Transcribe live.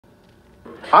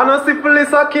I know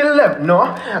syphilis a kill them, no.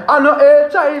 I know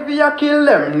HIV a kill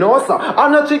them, no sir. I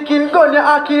know chicken gun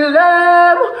a kill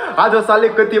them. I just a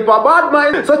little tip of bad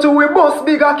mind. So to we boss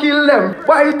big a kill them.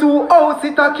 Buy 2 house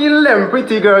it a kill them.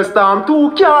 Pretty girl storm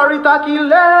 2 car it a kill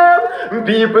them.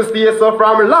 People stay so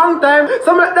from a long time.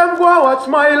 So make them go watch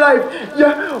my life.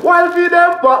 Yeah, while feed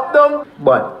them pop them.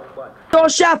 But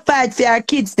social fight for our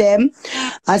kids them.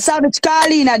 A Savage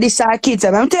Carlene at this our kids.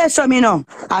 I'm tell you something, you know.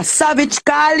 A Savage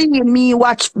Carlene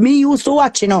me used to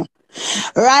watch, you know.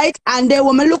 Right? And then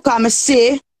when I look at me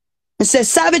say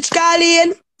Savage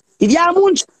Carlene, if you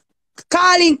Munchie,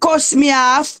 Carlene cuss me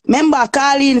off. Remember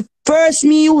Carlene first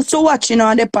me used to watch, you know,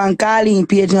 on the pan Carlene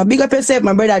page. You know, big up yourself,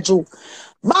 my brother Joe.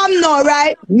 Bam no,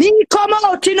 right? Me come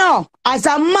out, you know, as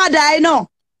a mother, you know.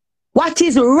 What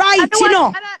is right, you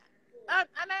know.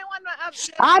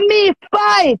 And me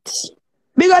fight.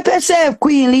 Big up yourself,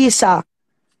 Queen Lisa.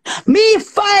 Me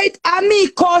fight and me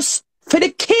cuss for the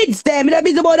kids them. That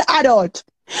is about the adult.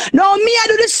 Now me I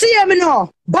do the same, you know.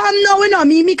 Bam now, you know,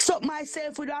 me mix up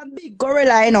myself with a big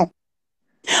gorilla, you know.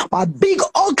 A big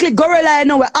ugly gorilla, you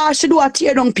know, where I should do a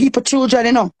tear down people, children,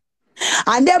 you know.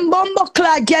 And them bumbo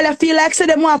clad girl, I feel like say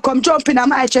them want to come jumping on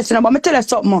my chest, you know. But me tell you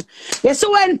something. You see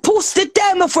when Puss the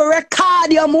tell me for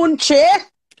record your Munchie,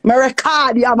 me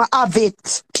record you, I have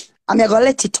it. I'm gonna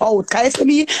let it out. Cause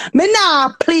me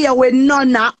nah play with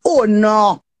none of oh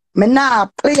no. Me nah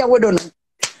play with none.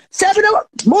 Say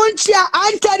Munchie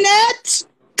Antoinette,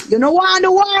 you know when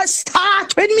the war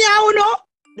start with me, you know?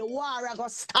 The war I go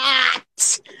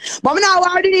start. But me nah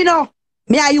worry, you know.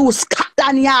 Me I use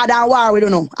Scotland Yard and war with you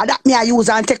know. That me I use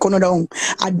and take on down.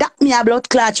 That me a blood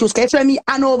clot use. Cause when me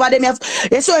hand over them,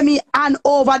 you see me hand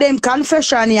over them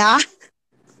confession, yeah.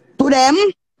 To them,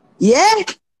 yeah,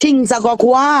 things are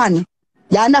go on.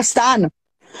 You understand?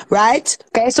 Right?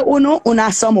 Okay, so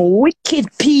una some wicked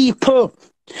people.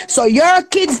 So your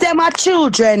kids them are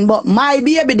children, but my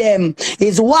baby them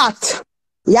is what?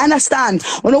 You understand?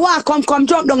 I don't want to come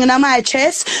jump down in my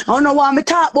chest. I don't want me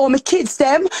talk about my kids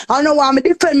them. I don't want me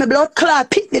defend my blood clot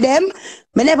pick them.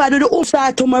 I never do the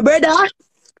outside to my brother.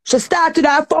 She started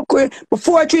that fuck with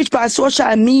before it reached by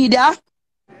social media.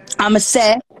 I'ma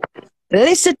say,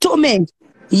 listen to me.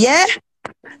 Yeah?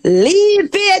 Leave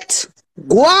it.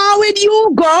 Go on with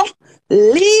you, go.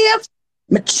 Leave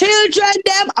my children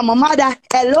them and my mother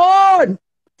alone.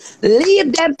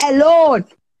 Leave them alone.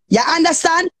 You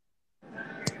understand?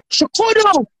 She could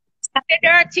do. The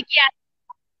dirty cat.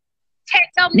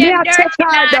 Take them dirty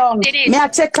cat. Me I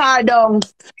take her down.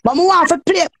 But me want to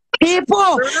play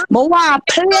people. Me want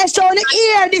to play so in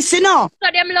the ear this, you know. So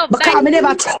them love because I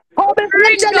never trouble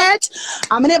Antoinette.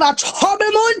 I never trouble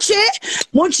Munchie.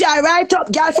 Munchie, I write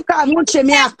up, girl, for call Munchie,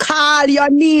 me I call your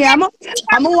name.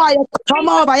 I want you to come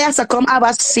over here, so come have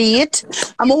a seat.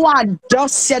 I want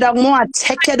just sit down, I want to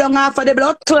take you down off of the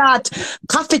blood clot,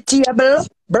 coffee table,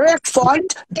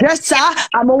 breakfast, dresser, and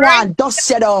I want dust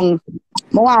you down.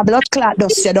 I want blood clot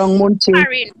dust you down,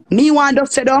 Munchie. Me want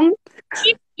dust you down.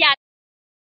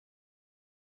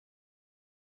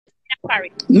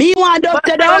 Me want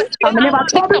doctor down. I'm never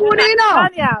trouble you know.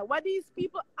 Tanya, why these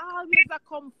people always are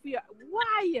come here?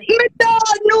 Why? Me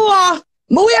don't know.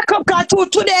 Me wake up cause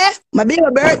today, my baby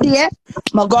birthday, I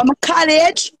go to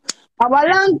college. I have a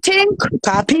long thing.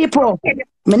 Cause people,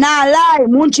 me not lie.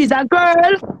 Munchie is a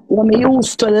girl who me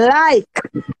used to like.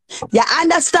 You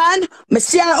understand? Me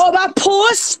see her over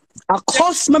Puss. I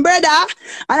cuss my brother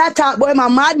and I talk about my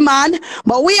madman.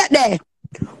 But wait there.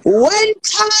 One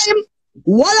time.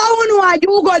 What I know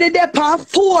you got the depot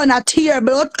phone a tear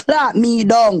blood clot me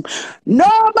down.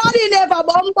 Nobody never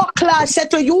bumbo clot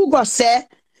said to you go say.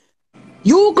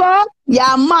 You go,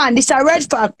 yeah man, this a red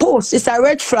flag post, it's a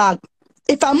red flag.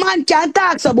 If a man can't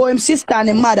talk about him sister and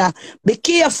him mother, be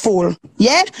careful.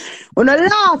 Yeah? When I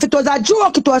laugh, it was a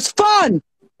joke, it was fun.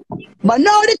 But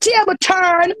now the table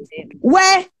turn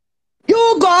where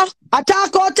you go,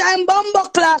 attack all time bumbo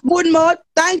clot, good mouth.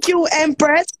 Thank you,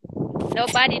 Empress.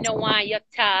 Nobody don't want you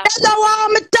talk. They don't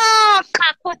want me talk.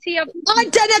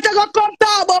 Antoinette go come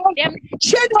talk about them.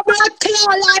 She don't blood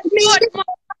clot like me.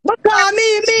 Because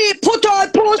me put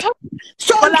on post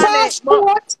some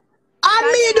passport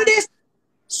and me do this.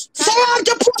 Say I'm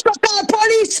to put the call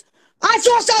police. I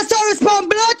social service from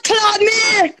blood clot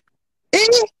me.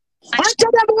 I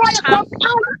tell them why you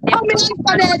come me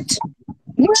Antoinette.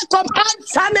 You come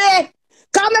answer me.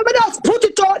 Come me just put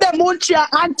it out there, Munchie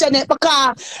and Antoinette,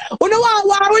 because you know want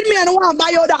war with me and you want to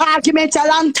buy out the argument a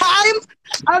long time.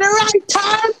 At the right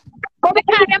time. But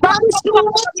because you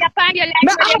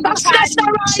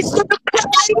accessorize to the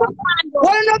crime.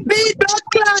 When the beat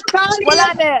blood clot. Well,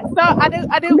 I did. So I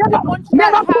did.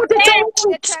 Never put it out.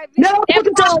 Never put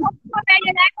it out.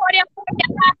 you like how they put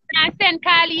your pastor and send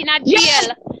Carly in a jail.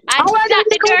 I And want slap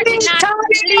the to dirty be not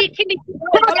bleaching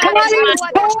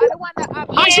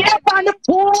I see up on the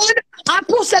phone. I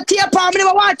push a tape on me.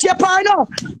 I want tape on no.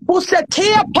 Push a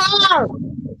tape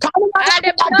on. Come on,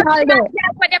 the blood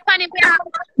for the funny way I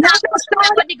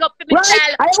dig up for me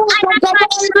child. I want to come back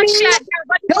with me.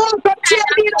 Don't come to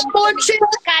me, Munchie.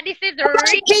 This is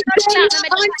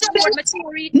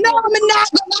real. No, I'm not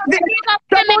going to be.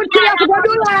 Munchie, I have to go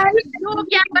do live.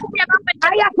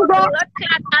 I have to go.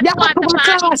 You have to go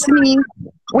class me.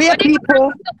 We are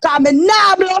people. Come and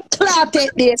now blood clot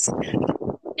take this.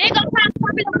 They go past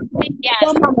blood clot.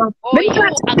 Oh, mama. Oh, you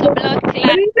are the blood clot.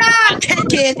 Let me not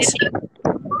take it.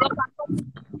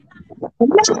 I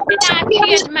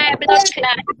my blood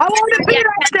clot. I want to be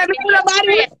like them.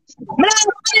 Everybody.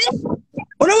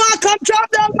 I don't want to come drop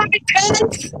down my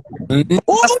pants.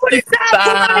 What's up,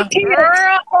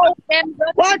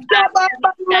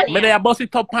 May I bust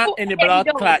it up on any blood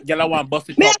clot? Girl, I want bust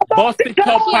it up. Bust it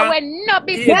up on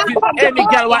any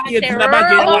girl want eat in the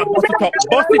bag. You want bust it up.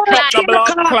 Bust it up the blood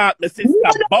clot, my sister.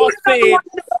 Bust it.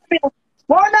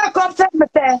 Why not come tell me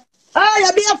that? Oh,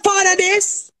 you be a fan of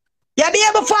this? You be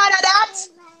a fan of that?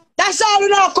 That's all you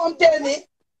not come tell me.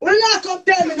 You not come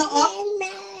tell me nothing.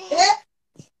 Yeah?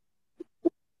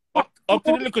 Up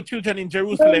to the little children in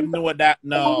Jerusalem know that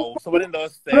now. So what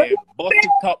does say? Bust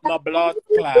it up, my blood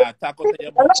clot. Talk to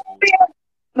your mouth.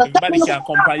 Everybody can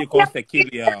come by you, come say kill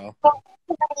you.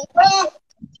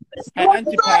 Hey,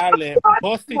 Auntie Parley,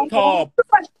 bust it up.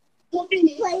 Go and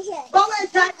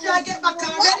get my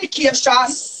car medication.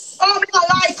 Oh, me not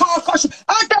like concussion.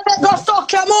 Antoinette, go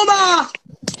suck your mama.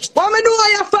 What me know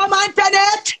you from,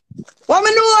 Antoinette? What me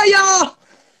know you?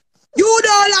 You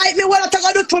don't like me. What you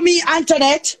gonna do to me,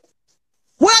 Antoinette?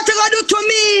 What you gonna do to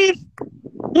me?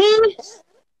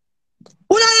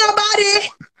 Who not nobody?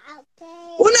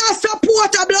 Who not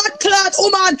support a blood clot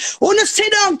woman? Who not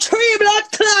sit down 3 blood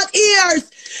clot ears?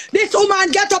 This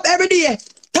woman get up every day.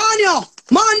 Tanya,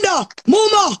 Manda,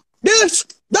 Muma, this,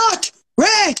 that,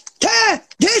 Ray, Tay,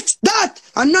 this, that.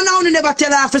 And none of them never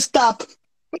tell her to stop.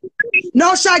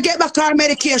 Now she'll get back her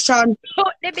medication.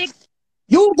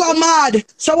 You go mad.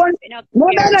 So when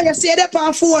you say they're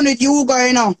on phone with you go,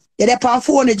 you know. They're on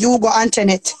phone with you go,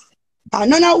 Antoinette. And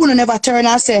none of them never turn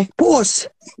and say, Puss,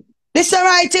 this is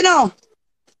right, you know.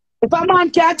 If a man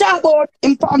can't talk about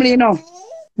him family, you know.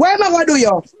 Where am I going to do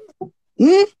you?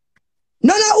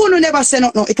 None of them never say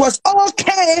nothing. It was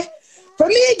okay for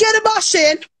me to get the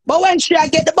bashing, but when she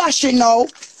get the bashing now,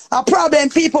 a problem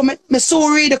people me so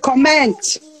read the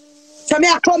comment. So me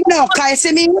I come now, can you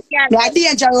see me? You're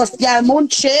dangerous, girl,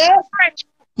 Munchie.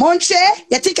 Munchie,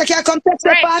 you think I can come test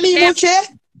it for me,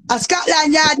 Munchie? A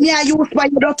Scotland Yard me I use for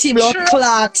your dirty blood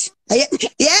clot.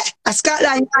 Yeah? A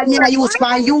Scotland Yard me I use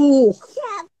for you.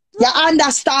 You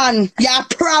understand? Your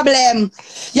problem.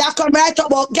 You come right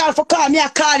about girl for call me, I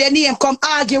call your name, come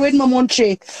argue with me,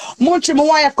 Munchie. Munchie, me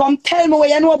want you come tell me what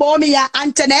you know about me, your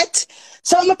Antoinette.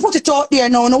 So I'm put it out there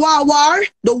now. No war.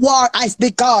 The war has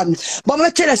begun. But I'm going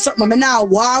to tell you something. I'm now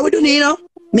war with you, you know.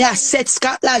 Me I set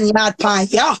Scotland Yard pan,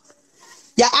 yeah.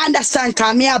 You understand?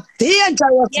 Because me have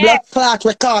dangerous blood clot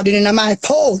recording in my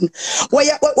phone. Where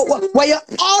you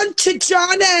Auntie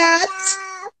Janet?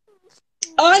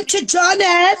 Auntie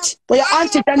Janet? Where your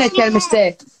Auntie Janet tell me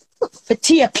say, for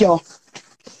tape you. You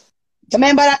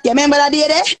remember that? You remember that day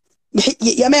there?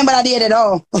 You remember that day there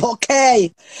though?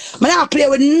 Okay. I not play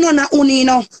with none of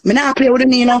Unino. I not play with the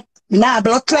Nino. I not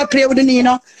blood clot play with the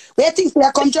Nino. Where you think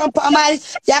you come jump on my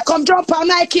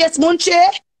case,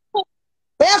 Munchie?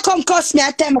 Where you come cuss me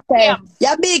and tell me,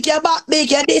 you're big, you're back big,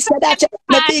 you're this, you're that,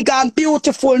 you're big and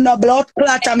beautiful, no blood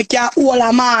clot, and I can't hold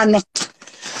a man.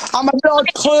 I'm a blood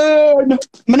clean. I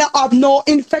don't have no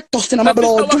infectus in my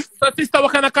blood. So, sister,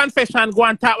 what kind of confession go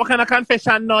and talk? What kind of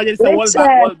confession now? You say,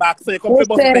 hold back. So, you come to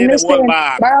bust it, hold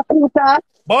back. Barracuda.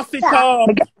 Bust it up.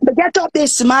 I get up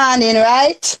this morning,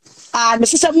 right? And my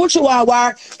sister Munchie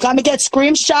war, can I get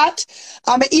screenshot?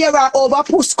 And I hear her over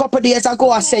Puss a couple days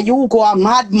ago and say, you go a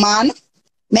madman.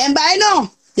 Remember, I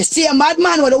know. You see a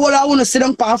madman with the whole I want to sit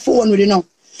on the phone with, you know.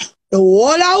 The whole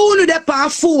I want to the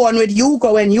phone with you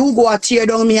go when you go and tear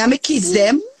down me and my kids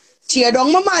them. Tear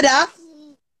down my mother.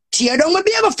 Tear down my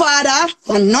baby father.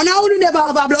 And none of them never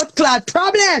have a blood clot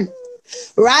problem.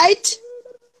 Right?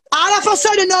 All of a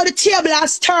sudden now the table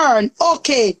has turned.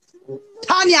 Okay.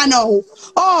 Tanya now.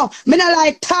 Oh, me not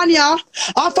like Tanya.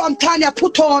 I'm from Tanya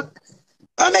put on.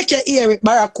 I make you hear it,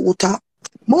 Barracuda.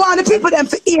 want the people them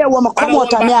to hear when I come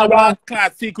out and me a war.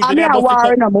 And me a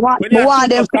war, no. I want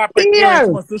them to hear.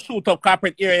 You must shoot up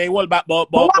corporate area. You hold back, but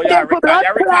them to blood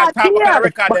clot here.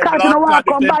 Because you know what,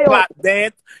 come by plot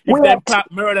death, if them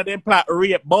plot murder, them plot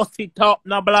rape, bust it up,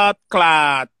 no blood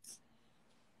clot.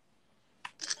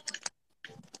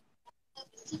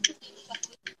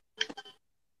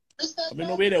 I mean,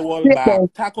 no way they hold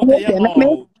back. Talk up your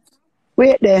mouth.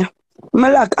 Wait there. I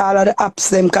lock all of the apps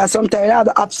them because sometimes I have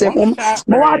the apps them. I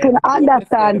want to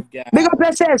understand. Big up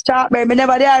yourself, Sharpberry. Me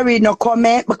never dare read no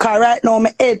comment because right now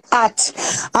my head hot.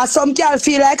 And some girl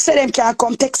feel like say them can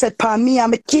come text it for me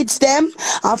and my kids them.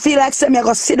 I feel like say me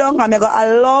go sit down and me go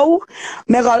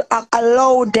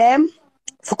allow them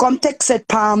to come text it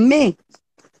for me.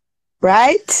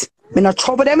 Right? Me not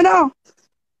trouble them now.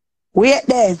 Wait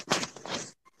there.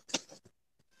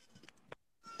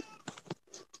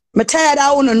 Me tired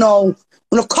I wanna know.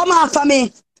 Wanna come off of me.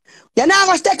 You're not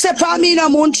gonna text it for me no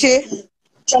Munchie.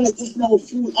 I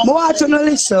want you to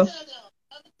listen.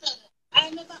 I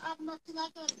never have nothing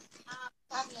against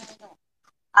Tanya,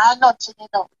 I nothing,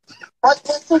 But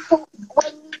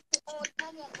when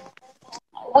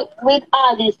with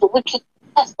all this, which it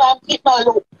not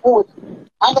look good.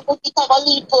 And the it have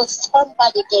lead to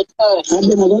somebody get hurt. And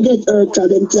them are gonna get hurt because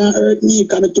them can't hurt me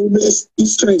because I'm too blessed in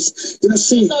stress. You know,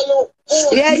 see?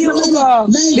 Yeah, you go.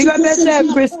 Big up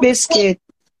yourself, Chris Biscuit.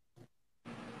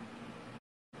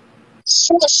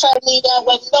 Social media,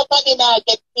 when nobody now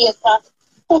get paper,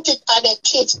 put it on the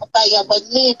kids because you will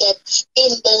need it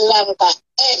in the longer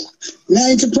end.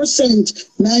 90%,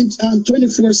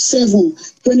 24/7,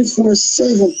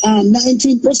 24/7,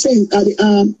 19% of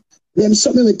the them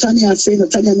something with Tanya saying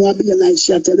that Tanya no be a light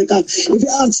shatter because if you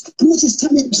ask, what is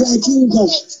Tanya like you go?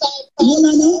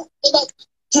 No.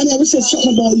 Tanya, we say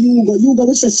something about Hugo,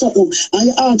 we say something, and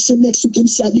you ask him next week, him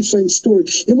say a different story.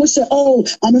 He will say, oh,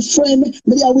 I'm a friend,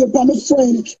 maybe I will be a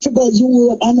friend to go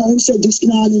Europe, I know him say this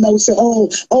now, and I will say, oh,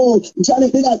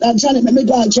 Janet, let me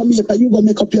go to Jamaica, you go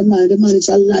make up your mind, the man is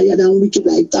a liar and wicked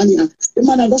like Tanya. The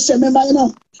man I go say, remember,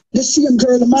 the same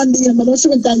girl, the man, the most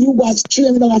of the time you watch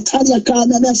train, Tanya called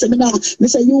me, and I say, me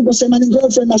say, you go say, man, the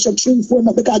girlfriend, I should train for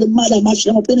him, because the mother, mash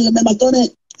them up in him, remember,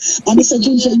 Antoinette? And Mr.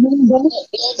 Ginger, you go,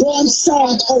 I'm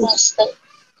sorry. You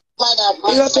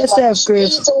up yourself,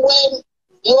 Chris. When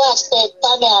you ask the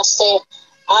Tanya say,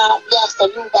 you ask the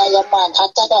you got your man,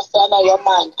 and Tanya say, I'm not your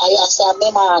man, and you say, I'm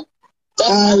a man.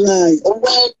 Alright.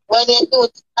 When you do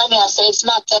Tanya say, it's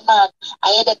not your man, I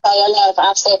had it by your life,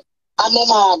 I say, I'm a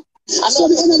man. So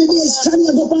the end of the day,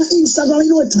 Tanya go on Instagram,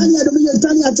 you know Tanya,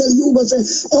 Tanya tell Hugo, say,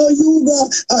 oh Hugo,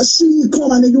 she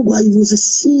come and Hugo, I use the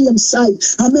same side.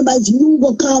 I remember if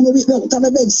Hugo call me with me, time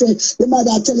I beg say, the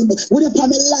mother telling me, would you put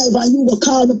me live and Hugo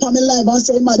call me put me live and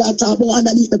say, mother talk about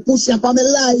underneath the pussy and put me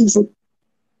live.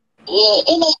 Yeah,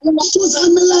 just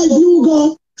on me live,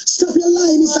 Hugo. Stop your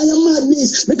lying, it's your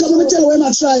madness. Because I'm tell you when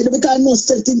I tried, because I know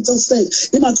things to say.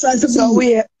 If I try to be. So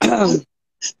we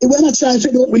when I try to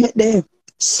do it there.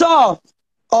 So,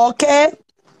 okay,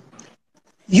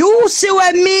 you see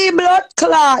what me blood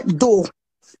clot do,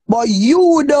 but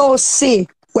you don't see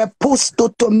what Puss do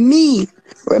to me.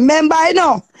 Remember,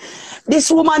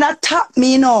 this woman attacked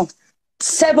me,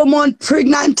 7 months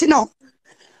pregnant,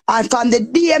 and from the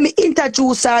day me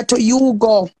introduce her to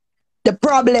Hugo, the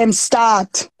problem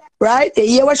start, right? You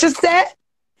hear what she said?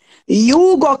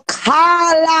 Hugo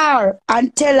call her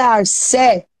and tell her,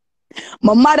 say,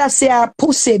 my mother say her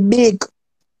pussy big.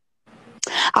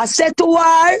 I said to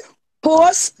her,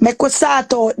 Puss, make us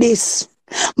start out this.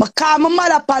 I call my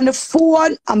mother on the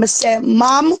phone and I say,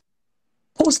 Mom,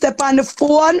 Puss step on the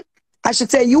phone. I should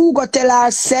say, you go tell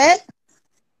her, say,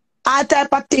 all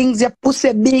type of things, your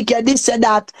pussy big, you this and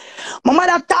that. My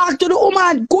mother talk to the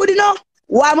woman good enough.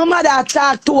 While my mother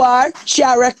talk to her, she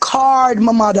record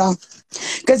my mother.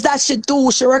 Because that she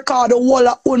do, she record the whole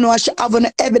of Uno and she have no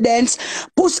evidence.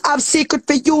 Puss have secret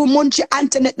for you, Munchie,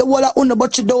 Antoinette, the whole of Uno,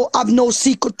 but she don't have no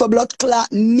secret for blood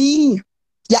clot me.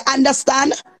 You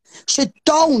understand? She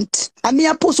don't. And me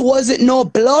and Puss wasn't no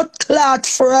blood clot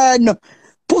friend.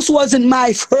 Puss wasn't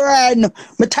my friend.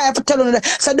 Me tired for telling you that.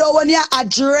 So don't when you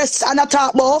address and I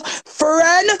talk about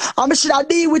friend, I should have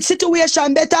deal with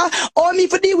situation better. Or me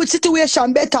for deal with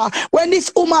situation better. When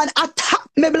this woman attack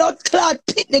me blood clot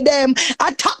pitney them,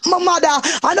 attack my mother,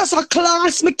 and also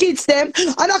class my kids them,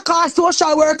 and I call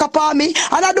social work upon me,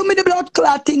 and I do me the blood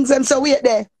clot things them. So wait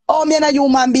there. Oh, me and a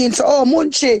human being. So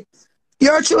Munchie,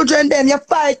 your children them, you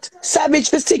fight savage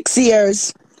for 6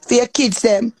 years for your kids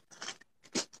them.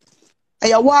 And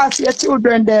you watch your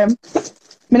children them.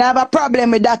 I have a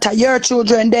problem with that. Your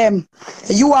children them.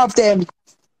 You have them.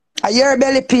 Your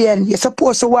belly pain. You're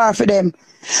supposed to war for them.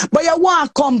 But you want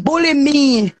to come bully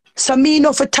me. So me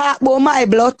no for talk about my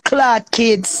blood clot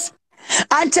kids.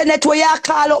 Antoinette, where you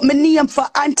call up my name for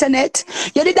Antoinette?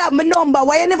 You did have my number.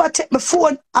 Why you never take my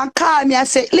phone and call me and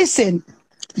say, listen,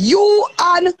 you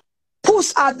and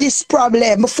Puss have this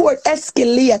problem before it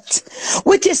escalate.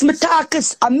 Which is me talk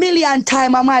a million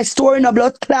times on my story in a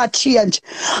blood clot change.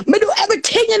 Me do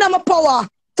everything in my power.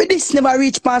 For this never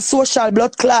reach my social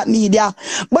blood clot media.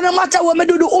 But no matter what me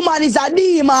do, the woman is a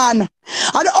demon.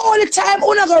 And the only time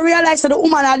Una gonna realize that the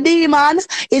woman a demon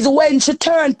is when she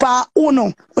turn pa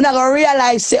Uno. Una gonna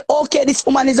realize say, okay, this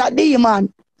woman is a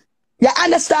demon. You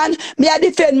understand? Me I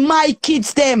defend my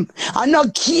kids them. And no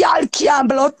girl can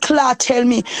blood clot tell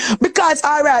me. Because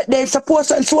alright, they supposed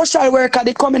to social worker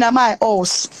they come in at my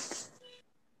house.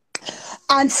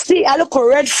 And see I look a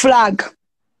red flag.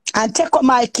 And take up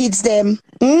my kids them.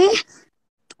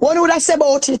 What would I say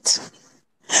about it?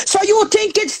 So you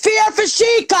think it's fair for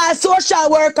she call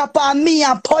social worker upon me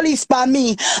and police upon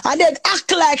me and then act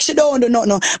like she don't do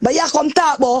nothing. But you come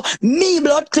talk about me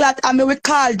blood clot and me we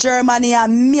call Germany a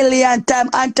million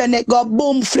times. Antoinette go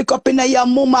boom flick up in your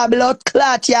mama blood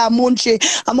clot ya Munchie.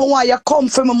 And I want you come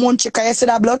from a Munchie because you see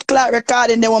that blood clot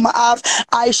recording they want to have.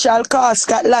 I shall call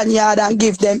Scotland Yard and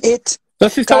give them it. So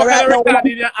sister, what kind of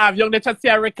recording you have? Young, they just see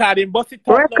a recording, but it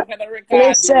talk no kind of recording.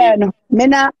 Listen, me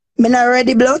not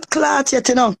ready blood clot yet,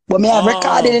 you know. But me have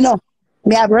recording, you know.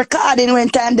 Me have recording when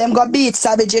time them go beat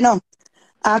Savage, you know.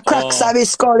 And crack Savage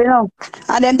skull, you know.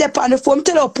 And them dep on the phone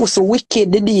tell us Puss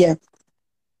wicked the day.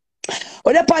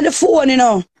 Or dep on the phone, you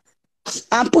know.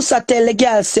 And Puss tell the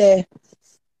girl say,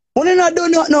 "Una not do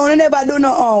nothing, no, una never do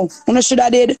nothing. Una should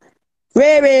have did."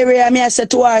 Ray, and me I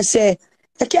said to her, say,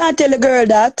 "You can't tell the girl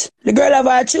that. The girl have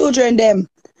her children, them.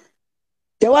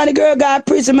 You want the girl go to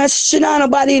prison, she not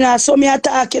nobody, you know, so me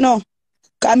attack, you know.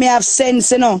 Because me have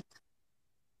sense, you know.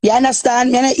 You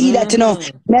understand? Me not eat that, you know.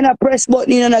 Me not press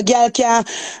button, you know, no girl can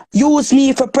use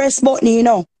me for press button, you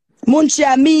know. Munchie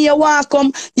and me, you want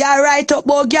come, you write up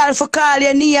about girl for call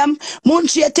your name.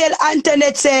 Munchie tell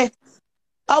Antoinette, say,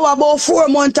 about 4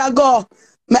 months ago,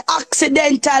 me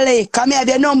accidentally, because I have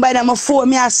your number in my phone,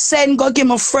 me I send go give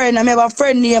my friend, I have a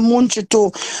friend named Munchie too.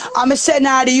 And I send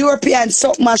her the European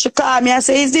something, and she call me and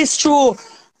say, is this true?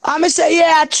 And I say,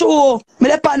 yeah, true. Me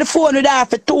left on the phone with her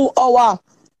for 2 hours.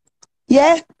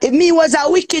 Yeah? If me was a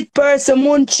wicked person,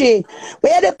 Munchie,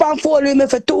 where you left on the phone with me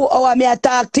for 2 hours, me I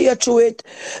talk to you through it,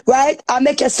 right? I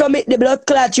make you submit the blood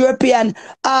clot European,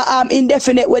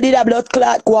 indefinite, where did that blood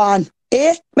clot go on?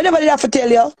 Eh? Me never did that for tell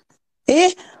you.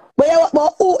 Eh?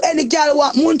 But who any girl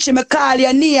want Munchie, me call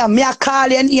your name. Me I call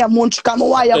your name, Munchie, because I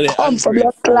want you come for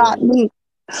blood clot me.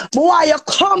 I want you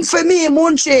come for me,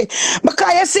 Munchie.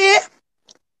 Because you see,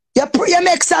 you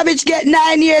make Savage get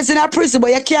 9 years in a prison,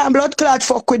 but you can't blood clot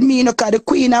fuck with me, you know, because the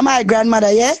queen of my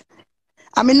grandmother, yeah?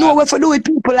 I mean, know what to do with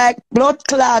people like blood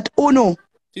clot, Uno.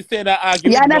 She said that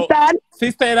argue with no.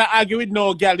 She said that argue with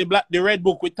no girl. The red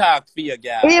book we talk for you,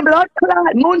 girl. Hey, blood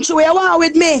clot, Munchie, you want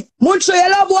with me? Munchie, you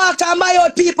love walk and buy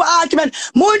out people argument.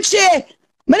 Munchie,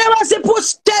 me never say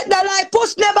Puss take the life.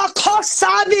 Puss never cuss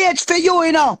Savage for you,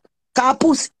 you know. Because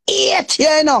Puss hate you,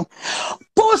 you know.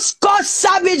 Puss cuss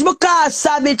Savage because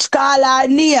Savage call her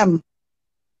name.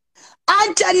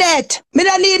 Antoinette, me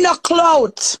don't need no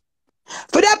clout.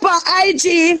 For that on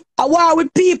IG, I war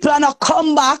with people and I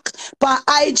come back on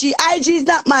IG. IG is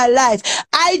not my life.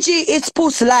 IG is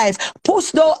Puss life.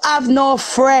 Puss don't have no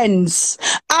friends.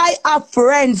 I have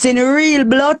friends in real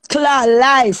blood clot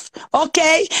life.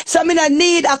 Okay? So me don't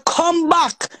need a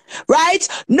comeback. Right?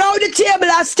 Now the table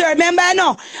has stirred. Remember, you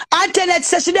know? Antoinette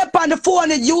says she up on the phone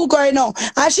with you girl, you know.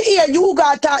 And she hear you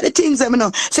girl talk the things, you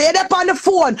know. So you're up on the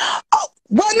phone. Oh,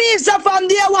 what means that from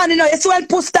day one, you know? It's when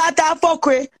Puss start to fuck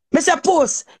with. Mr.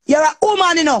 Puss, you're a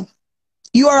woman, you know.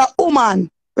 You are a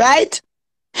woman, right?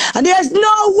 And there's no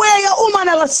way a woman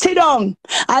ever sit down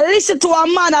and listen to a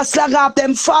man and slag up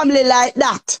them family like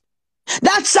that.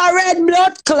 That's a red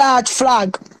blood clot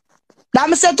flag. That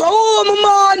me say to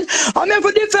oh, my man, I'm here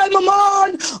for defend my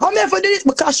man. I'm here for this.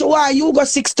 Because she want you go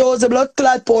 6,000 blood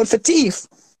clot pound for thief.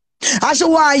 And she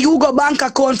want you go bank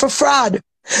account for fraud.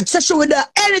 So she would do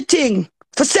anything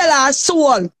for sell her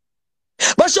soul.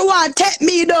 But she want to take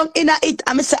me down in a it.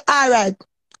 And I say, all right,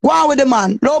 go on with the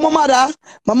man. No, my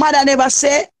mother never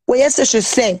say what you say she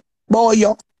say. Boy,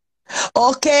 you.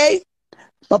 Okay?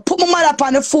 But put my mother up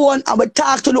on the phone and we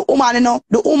talk to the woman, you know.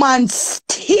 The woman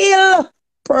still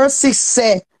persists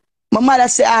say. My mother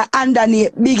say,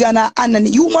 underneath, bigger than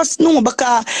underneath. You must know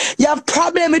because you have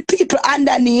problem with people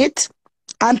underneath.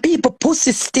 And people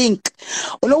pussy stink.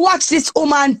 When you watch this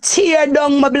woman tear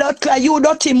down my blood clot, you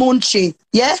dirty Munchie.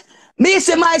 Yeah? Me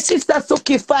say my sister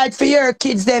Suki fight for your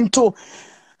kids them too.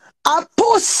 And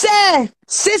Puss say,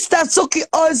 sister Suki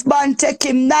husband take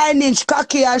him 9-inch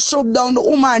cocky and shove down the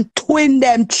woman twin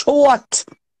them throat.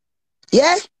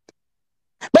 Yeah?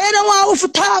 But you don't want to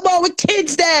talk about with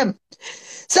kids them.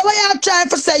 So what you trying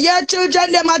to say? Your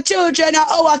children, them are children, and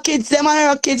our kids, them and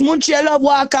our kids. Munchie love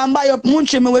walk and buy up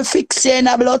Munchie. Me will fix you in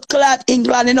a blood clot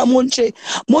England, you know, Munchie.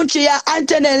 Munchie, your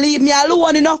Antoinette, leave me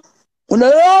alone, you know. You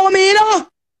know me, you know.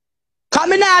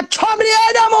 Come in and trouble you,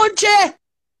 you know, Munchie.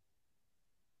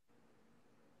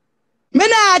 Me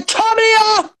not trouble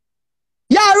you.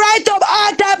 You write up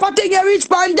all type of thing you reach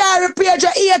from diary page, you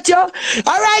hate you.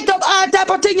 I write up all type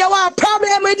of thing you want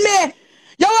problem with me.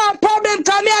 You want problem,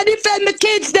 come here and defend the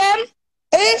kids, them.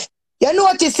 Eh? You know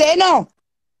what you say now?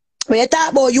 When you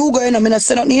talk about you going, I'm not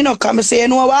saying nothing, you know, come and say, you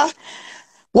know what?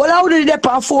 Well, how did they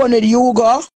on phone with you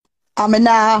go? I'm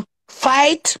gonna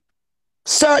fight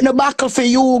certain battle for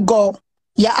you go.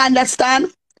 You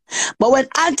understand? But when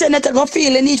Antoinette go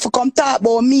feel the need to come talk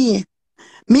about me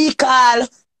call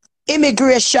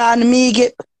immigration, me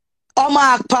get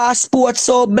Mark passport,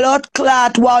 so blood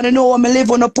clot, want to know where me live,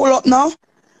 wanna pull up now?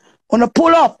 Wanna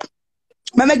pull up?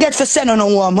 Me get for send on a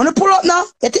one. Wanna pull up now?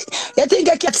 You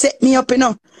think you can set me up, you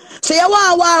know? So you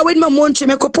want war with my Munchie,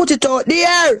 me could put it out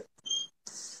there.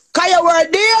 Cause you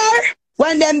were there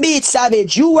when them beat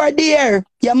Savage. You were there.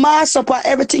 You mass up on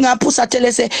everything and Puss tell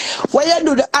you say, when you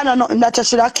do the honor nothing that you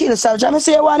should have killed Savage. I'm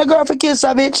say you want a girl for kill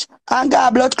Savage and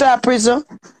got blood clot prison.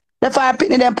 The fire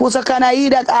pitney them Puss, can I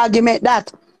hear that argument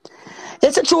that?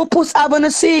 It's a true Puss having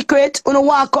a secret, you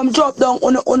want to come jump down,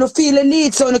 you feel the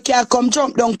need so you can't come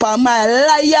jump down for my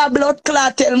liar blood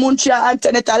clot tell Munchie and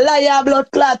Antoinette, a liar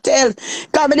blood clot tell.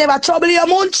 Cause me never trouble you,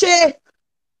 Munchie.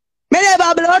 Me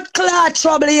never blood clot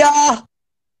trouble you.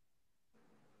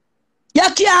 You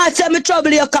can't say me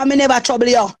trouble you cause me never trouble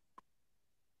you.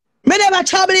 Me never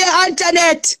trouble you,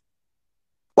 Antoinette.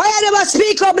 Why you never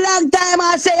speak up long time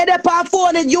and say you're on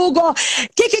phone and you go,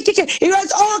 kick it. It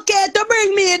was okay to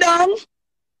bring me down.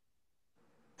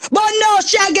 But no,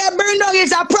 she get bring down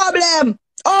is a problem.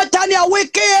 Oh, Tanya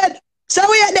wicked. So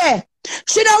we there.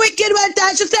 She not wicked one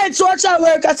time. She said social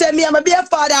work. I said me, I'm going to be a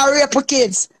father and rape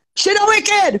kids. She not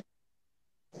wicked.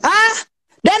 Huh?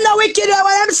 Them not wicked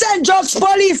when them send drugs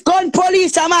police, gun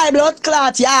police, and my blood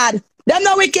clot yard. Them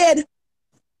not wicked.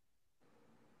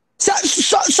 So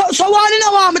why you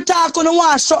know want me talk and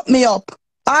want to shut me up?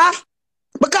 Huh?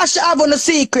 Because she have on a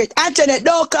secret. Antoinette,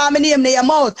 don't call me name in your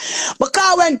mouth.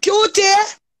 Because when Cutie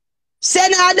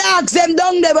send her dogs them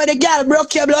down there where the girl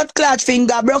broke your blood clot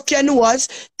finger, broke your nose,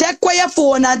 take away your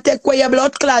phone and take away your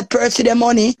blood clot purse with the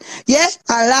money, yeah?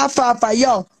 And laugh off of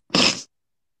you.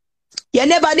 You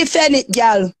never defend it,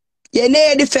 girl. You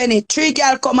never defend it. 3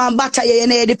 girls come and batter you, you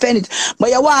never defend it. But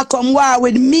you want to come war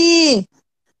with me.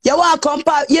 You want to come,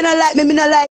 you don't like me not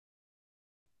like.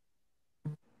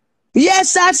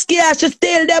 Yes, I'm scared to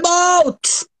steal them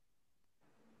out.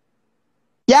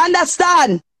 You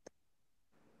understand?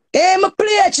 Hey, my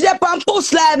plate them on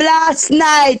Puss Live last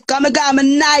night. Come and got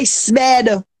me nice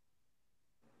bed.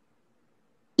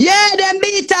 Yeah, them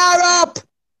beat her up.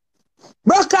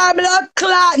 Broke her blood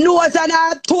clot nose and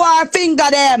her tore her finger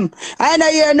them. I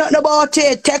don't hear nothing about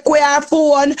it. Take away her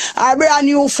phone, her brand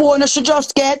new phone she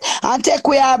just get, and take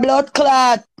away her blood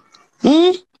clot.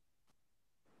 You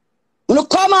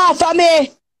come off of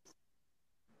me.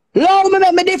 Long me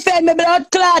make me defend me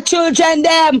blood clot children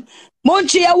them.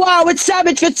 Munchie, you war with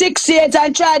Savage for 6 years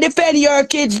and try to defend your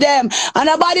kids them. And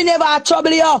nobody never trouble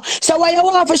you. So when you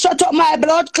want to shut up my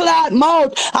blood clot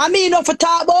mouth, I mean not to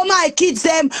talk about my kids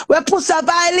them where Puss a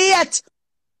violate.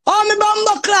 All me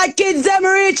bumbo clot kids them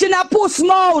reaching a Puss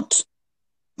mouth.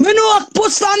 Me know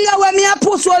Puss from there when me and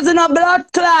Puss was in a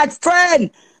blood clot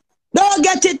friend. Don't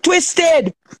get it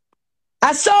twisted.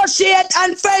 Associate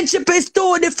and friendship is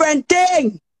 2 different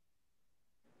things.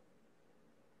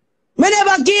 Me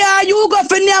never give her you go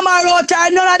for name her out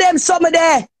or none of them some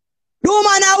there. You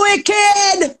man are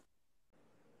wicked.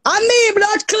 And me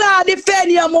blood clot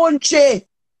defend you, Munchie.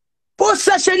 Puss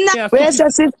such a nice. Where's your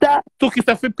sister? Took it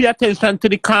to pay attention to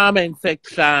the comment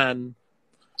section.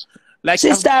 Like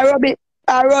sister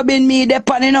rubbing me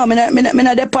depon, you know. Me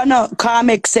not depon no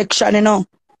comment section, you know.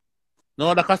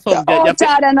 No, like a some like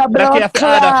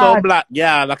some black,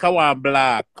 yeah, like a one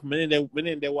black. Me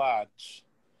in the watch.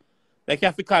 Like you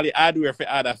have to call it hardware for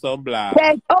other some black.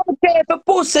 Yes, okay, for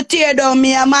Puss to tear down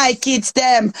me and my kids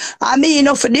them. I mean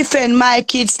not for defend my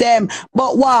kids them.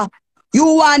 But what? You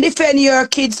want to defend your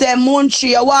kids them, Munchie,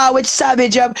 you want with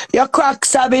Savage, you crack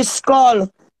Savage skull.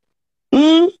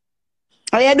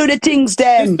 I do the things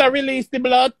them. Sister, release the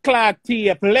blood clot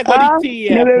tape. Lego the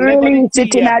tape. Me will Lego the release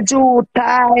it in tape. a due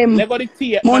time. Lego the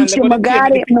tape, man. Munchie, Lego the my tape.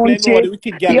 God, The it, people know Munchie. the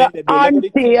wicked girl Your in the do. Lego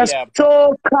the auntie, your tape.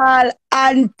 so-called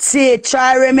auntie.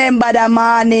 Try remember the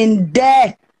morning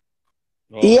there.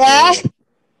 Okay. Yeah?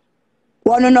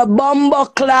 One on a bumbo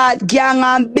clot, gang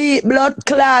and beat, blood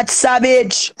clot,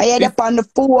 savage. I heard up on the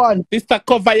phone. Sister,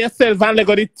 cover yourself and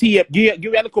Lego the tape. Give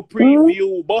you a little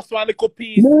preview. Boss one little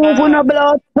piece, Move on a man.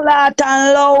 blood clot and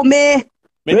allow me.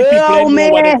 Many people know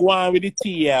what they go on with the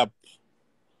tape.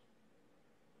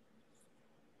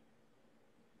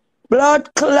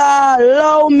 Blood clot,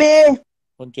 allow me.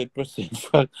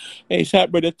 100%. Hey,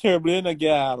 sharp brother, terrible, you know,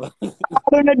 girl. I'm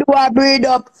gonna do a breed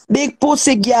up. Big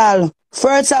pussy girl.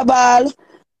 First of all,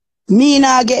 me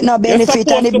not get no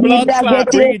benefit. You're And supposed if to me blood that clot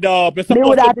get it, breed up. You're me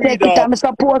would supposed to have breed take it. up. I'm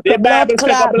supposed The to blood Bible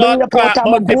says a clot, blood breed up clot out.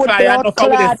 I'm a good multiply and blood not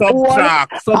with the clot all.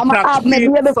 subtract. I'm a Subtract have my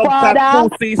shit, baby subtract father.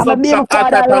 pussy, I'm a baby subtract all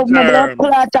father. I type of love my blood germs.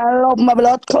 clot. I love my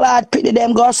blood clot. Pity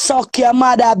them go suck your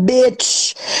mother,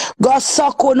 bitch. Go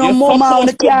suck on no You're mama. On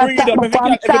the supposed to can't breed stop up. me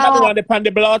from Everybody top. want to pan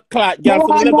the blood clot, No girl.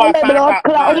 So one we go know and the find blood that,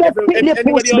 clot. man. I'm a If pitney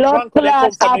anybody puss else blood wrong, so they clot.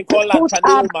 come from I me, call that push to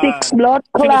up do, six man. blood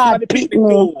She was clot. the picnic Pitney.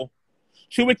 too.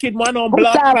 She wicked one on Push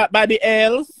blood up. clot by the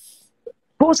else.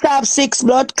 Push up 6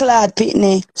 blood clot,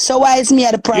 Pitney. So why is me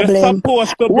the You're problem?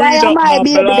 supposed to Why breed am up I my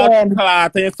baby blood them?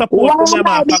 clot, and you're Why supposed to am name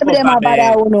I after baby them about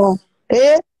that government. uno?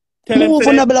 Eh? Tell him Move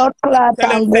on say the blood clot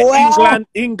tell him and say go.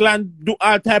 England do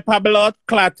all type of blood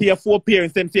clot to your 4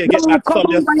 parents. Them say get Don't that come some.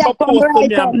 You're on, you come supposed to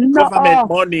right up. name government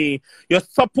No. money. You're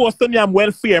supposed to name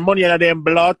welfare money and them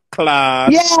blood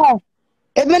clot. Yeah.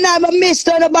 If me not miss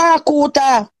on the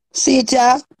Barracuda, see it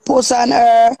ya, Puss and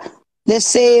Her, the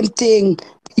same thing.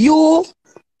 You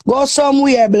go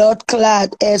somewhere, blood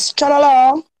clot. It's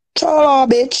chalala,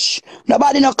 bitch.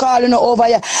 Nobody no calling no over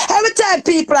here. Every time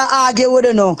people are argue with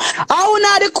you know. I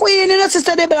not the queen, you know,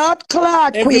 sister, the blood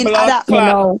clot Every queen. blood Adapt me clot,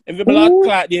 now. every blood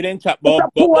clot, they didn't chat You're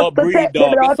supposed but to breed take the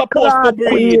up. You're blood supposed to clot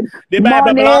breed. queen. The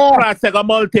Bible Money. blood clot say go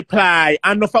multiply.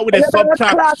 And no for with the The blood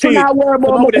subtract clot when shit. I worry Come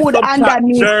about on my with the good subtract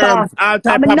underneath. germs. All I'm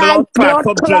type a of nice blood clot blood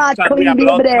clot subtraction. We queen, have baby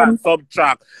blood clot them.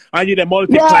 subtract. And you the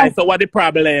multiply. Yeah. So what the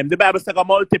problem? The Bible say go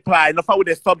multiply. No for with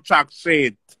the subtract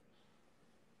shit.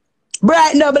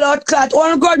 Bright no blood clot.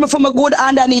 Only God me from a good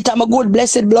underneath. I'm a good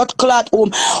blessed blood clot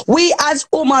home. We as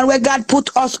woman, where God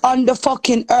put us on the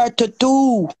fucking earth to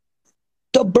do.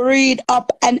 To breed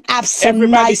up and have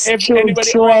some nice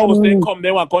Anybody arouse, they children. come,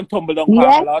 they want to tumble down for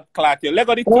Yeah. blood clot. You leg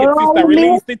on the tape, sister, Allow me.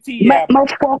 release the tape. My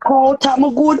fuck out. I'm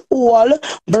a good all.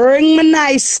 Bring me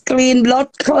nice, clean blood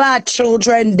clot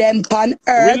children. Them on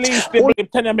earth. Release the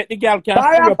blood. Tanya make the girl can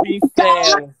free up Barracuda,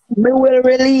 himself. we will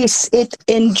release it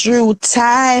in due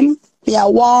time. I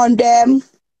warn them,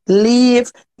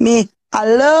 leave me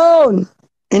alone.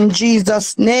 In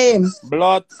Jesus' name.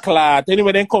 Blood clot.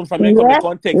 Anyway, then come from them, come the Yeah,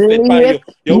 context then by leave you.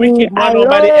 You're me wicked man,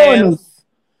 nobody alone. else.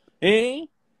 Eh?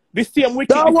 The same wicked,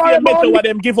 Don't the worry same about measure me. what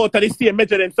them give out of the same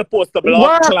measure them supposed to blood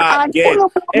Work clot and get. uno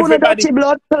Everybody, dirty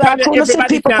blood clot. Tanya, Uno see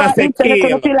everybody people can for say internet, uno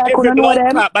kill. feel like Every uno know blood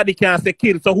them. clot body can say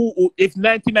kill. So who if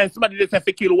 99 somebody just have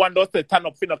to kill one does say turn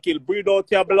up finna kill. Breed out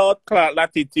your blood clot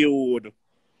latitude.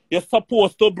 You're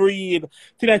supposed to breathe.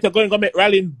 Tonight you're going to make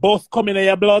rallying bus coming in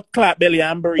your blood clot belly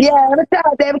and breathe. Yeah, every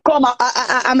time them come,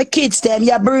 I'm a kids them.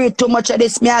 You breathe too much of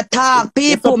this. Me attack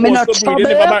people. Me not trouble. You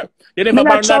Me never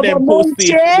not burn none of trouble them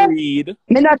pussy Munchie. breed.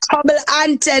 Me not trouble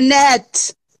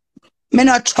Antoinette. Me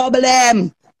not trouble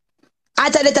them.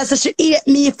 Antoinette says she hate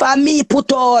me for me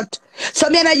put out. So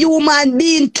me a human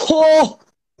being too.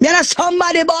 Me not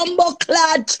somebody bumbo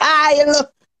clad child.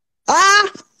 Ah?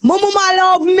 Mama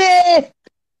love me.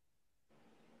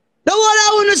 The one I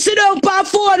want to sit down on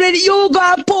phone with you go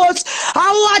and post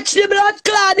and watch the blood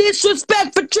clot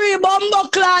disrespect for 3 bumbo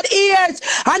clad ears.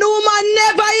 And the woman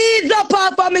never eats up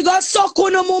off of me go suck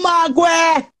on the mama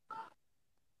go.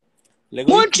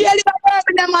 Munchie live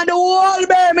in Birmingham and the whole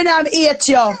Birmingham hate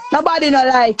you. Nobody not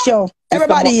like you.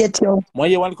 Everybody hate you.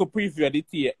 When you want to preview of the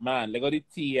tape, man, let go the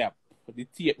tape. The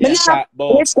tape Me me talk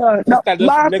about. listen, no,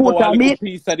 Barracuda, me make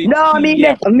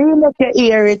you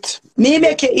hear it. Me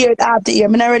make you hear it after here.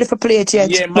 Me not ready for play it yet.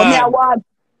 Yeah, But man.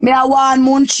 me I want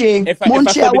Munchie.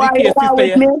 Munchie, I want you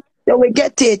with me. So we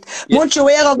get it. Yeah. Munchie,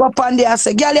 we go up on there and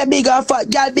say, girl, you big and fat,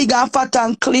 girl, big and fat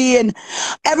and clean.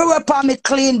 Everywhere upon me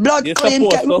clean, blood You're clean.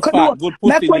 supposed to fat, good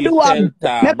pussy in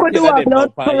shelter. Make we do a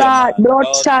blood clot, blood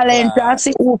challenge and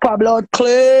see who for blood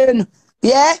clean.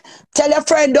 Yeah? Tell your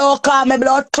friend don't call me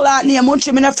blood clot name.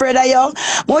 Munchie, me not afraid of you.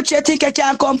 Munchie, you think you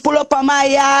can come pull up on my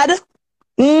yard?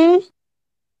 Hmm?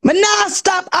 Me nah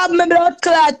stop have my blood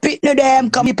clot pit no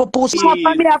them come people push off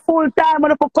for me a full time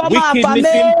when come off for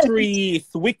Wickedness me. increase.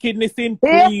 Wickedness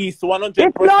Yeah. increase. This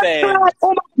blood 100%. clot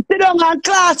woman sit down and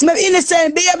class me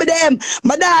innocent baby them.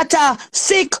 My daughter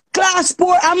sick class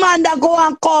poor Amanda go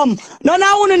and come. None of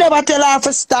you never tell her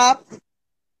to stop.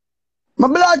 My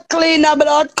blood clean, my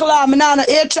blood clot. Me nah no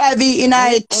HIV in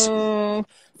it.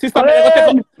 Sister, make them go take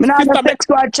up. Me nah no Sister,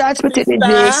 sexual transmitted sister,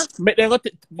 disease. make them go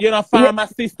take, you know, Yeah. farmer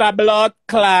sister blood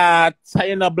clot.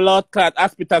 You know, blood clot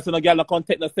hospital, so no girl no come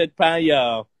take no set pan you.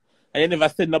 And you never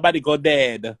said nobody go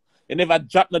dead. You never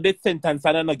drop no death sentence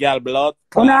and no girl blood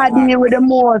When I clot. deal with the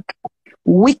most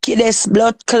wickedest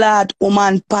blood clot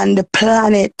woman on the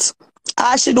planet.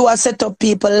 All she do is set up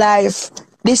people life.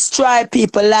 Destroy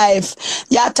people life.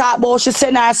 You talk about she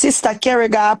send her sister Kerry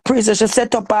go to prison. She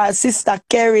set up her sister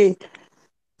Kerry.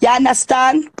 You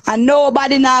understand? And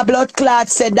nobody in our blood clot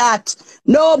said that.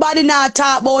 Nobody now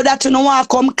talk about that. You don't want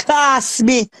to come class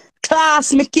me.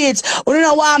 Class me kids. You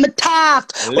don't want me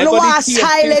talk. You don't Lego the want tape,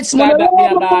 silence sister, me. that No they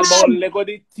are bad about man. Lego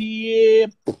the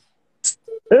tape.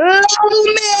 Love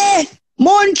me.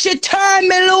 Munchie turn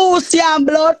me loose, you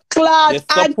blood clot, You're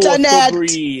supposed to Antoinette.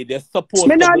 breed. You're supposed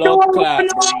Me to not do blood one clot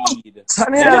no. breed. Me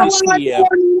Tanya, not Lego want the to tape.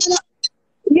 one.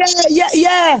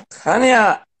 Yeah.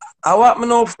 Tanya, I want me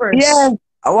know fresh. Yeah.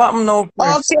 I want me know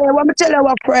fresh. Okay, let me tell you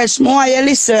what fresh. More you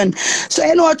listen. So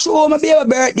you know true, my baby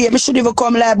birthday, me should even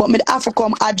come live, but me have to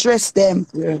come address them.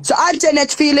 Yeah. So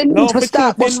Antoinette feeling No, need to for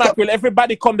start truth in bust up. mackerel,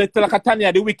 everybody come there tell like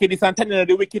Tanya the wickedest and Tanya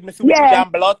the wickedness wicked Yeah.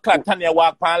 and blood clot. Tanya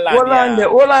walk pan land, Hold on there,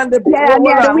 yeah. hold on there. Yeah, Hold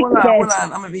yeah, the on. wickedest. I'm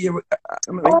gonna be here.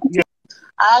 Okay.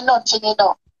 I nothing, you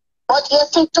know. But you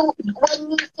see, too, when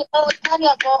you see how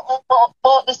Tanya go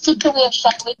about the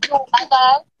situation with you and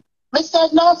I, me say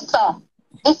no, sir.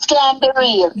 This can be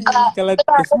real.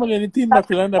 It's more than anything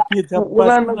mackerel on the page of Hold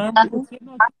on.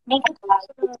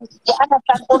 You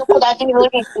understand? Who could have deal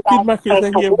with it? Tin mackerel is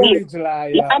a here village You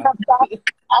liar. understand?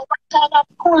 And what Tanya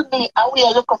pulled me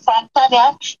away looking for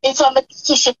Tanya is when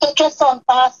she take your son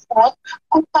passport,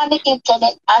 put on the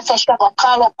internet and say she will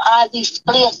call up all these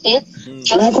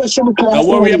places. Like what she look like. Don't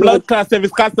worry, your blood clots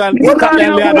service Scotland Hold on,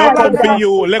 Yard don't come for yeah.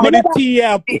 you. Lego the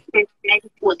tape.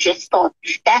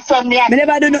 That's when me Me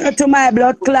never do nothing to my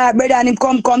blood clot, brother, and him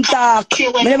come talk.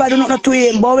 Me never do nothing to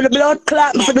him, but with the blood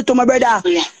clot, me for do to my brother.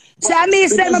 See me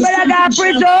say my brother got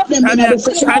prison.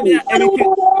 Tanya,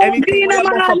 anything where you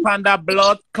bust man. up on that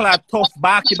blood clot, tough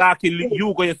backy,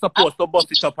 you go, you're supposed to bust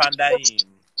it up under him.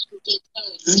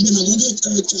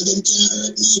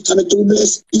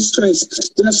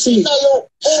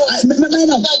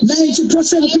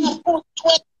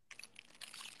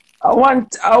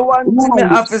 I want me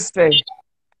office pay.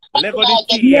 Lego the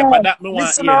tape, but that me want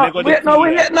Listen, here, Lego the wait, no,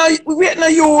 we tape. wait, no,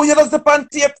 you just upon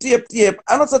tape.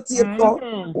 I know so tape go.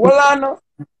 Hold on, no.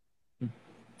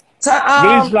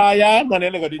 Village liar, man,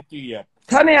 Lego the tape.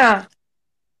 Tanya,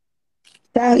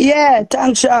 Yeah,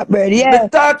 thanks, sharp bird. Yeah. me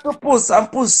talk to Puss, and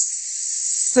Puss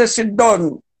say she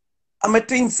done. And me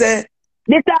think say,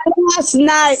 This time last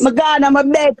night, my God, I'm a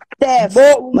bed, Steph.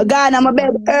 But- My God, I'm a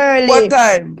bed early. what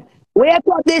time? Wake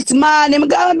up this morning. I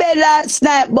got to bed last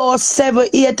night about 7,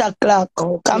 8 o'clock.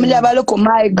 Okay. Come have a look at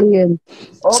migraine.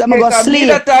 So I'm Okay, going to cause me sleep.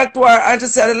 that talk to her and she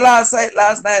said the last night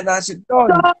and she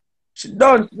done. She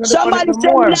done. She Somebody no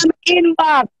send more. them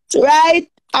inbox, right?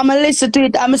 I'm going to listen to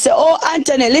it. I'm going to say, oh,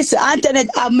 Antoinette, listen, Antoinette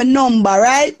have my number,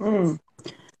 right?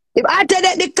 If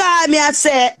Antoinette they call me and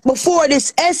say, before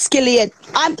this escalate,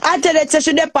 Antoinette said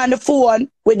she dep on the phone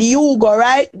with Hugo,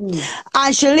 right?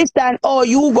 And she listen, oh,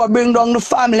 Hugo bring down the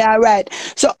family, all right?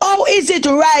 So how is it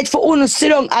right for Uno sit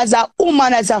down as a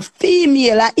woman, as a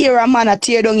female, and hear a man a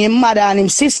tear down him mother and him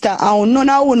sister, and none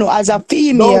of Uno as a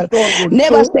female,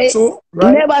 never say,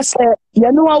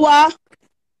 you know what?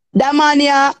 That man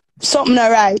here, something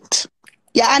not right.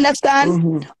 You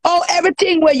understand? Oh,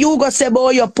 everything where you go say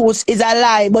about your post is a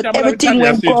lie, but Yeah, everything Tanya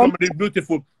when says come. somebody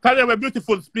beautiful. Tanya, we're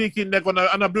beautiful speaking. They're gonna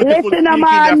and a beautiful Listen, speaking.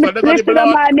 man, They're gonna listen,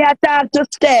 man, me I talk to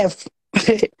Steph.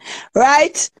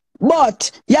 Right?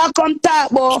 But you come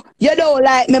talk about you don't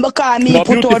like me because me no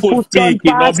put out beautiful put on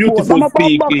speaking. No passport. beautiful I'm a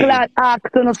speaking. buckle ask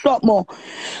to something.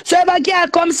 So if a girl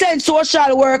come send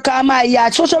social worker on my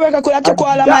yard, social worker could have took all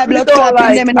of my That me blood don't clot in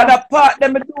like. them, you And know. the part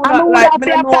them me do I not would like. have Me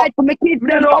to don't know. apply for my kids Me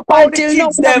them don't know up how the until now.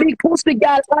 kids them. Big pussy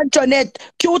girl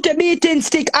Antoinette. Cute beating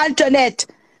stick Antoinette.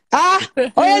 Huh?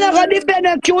 Oh, you not gonna defend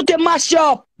them cute mash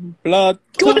up. Blood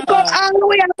Cute come clot. all the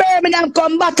way in Birmingham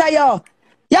come batter you.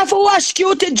 You have to wash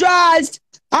cute drawers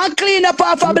and clean up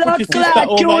off a You put blood your sister clot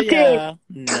over cutie. here.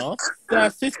 No, sir.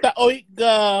 Sister, how it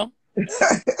go?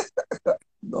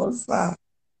 No, sir.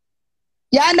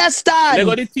 You Let understand?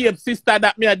 go the tape, sister,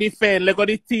 that me a defend. Let go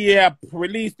the tape.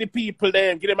 Release the people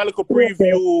them. Give them a little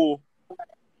preview.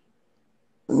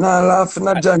 Nah, laughing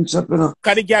at John Chop, you know.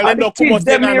 Cause the girl And end the up come kids, out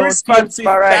saying them no tape,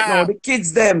 irresponsible right now. sister. The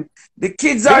kids, them. The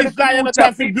kids are the Minister, you not future.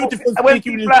 time for People, beautiful when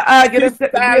speaking. people are arguing, them take the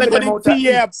Sister, baby let go them the out of tape.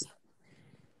 it.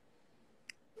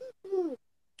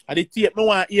 And the tape, no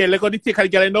one here. Let go the tape. Cause the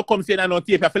girl end up come saying no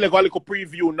tape. I feel like a little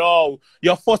preview now.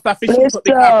 Your first have to shoot up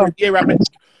the corporate area.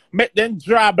 Make them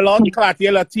draw blood clot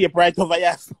yellow tape right over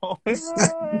here.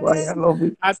 Boy, I love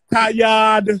it. I'm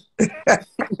tired.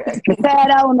 Said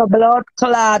I want a blood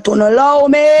clot. Wanna allow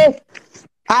me?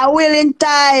 I will in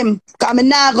time. Come in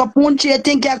now, go punch you.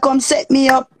 Think you come set me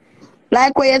up.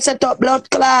 Like where you set up blood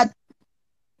clot.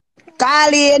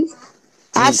 Call in.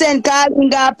 I send call in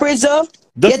go prison.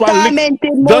 You Just one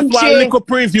tormented little Munchie.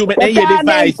 preview. Make You them hear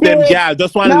device them, tormented. girl.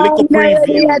 Just one No, little me not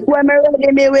ready yet. preview. When me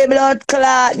ready, me with blood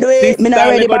clot. Do it. Me Sister, not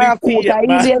ready, let go the Barracuda. tape,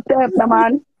 man. Easy yourself, no,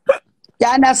 man. You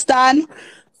understand?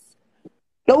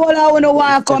 The whole I wanna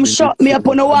want come shut me up,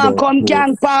 no one come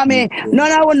gang for me.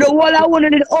 None I want the whole I wanna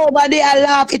did over there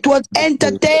laugh. It was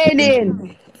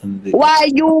entertaining. Why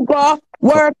you go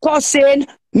work cussing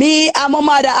me and my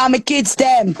mother and my kids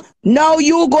them? Now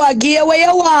you go and give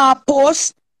where you want,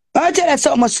 Puss. I'll tell you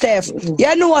something, Steph.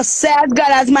 You know, sad God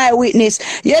as my witness.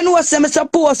 You know, I'm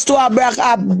supposed to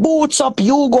have boots up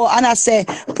you go and I say,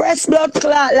 press blood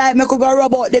clot like me could go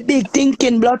rub out the big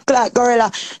thinking blood clot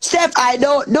gorilla. Steph, I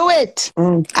don't do it.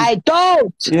 I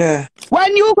don't. Yeah.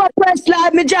 When you go press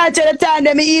like majority of the time,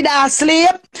 they me either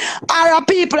asleep or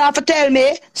people have to tell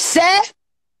me, say,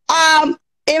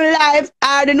 in live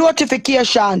are the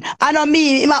notification. And on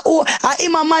me, in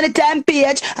my money time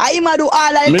page, I do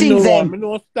all of the things them.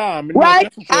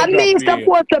 Right? And me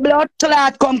supposed to blood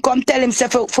clot come tell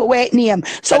himself for wait name.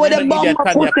 So with the bomb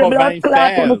put the blood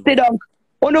clot on the sit down.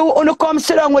 Uno come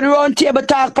sit down with the round table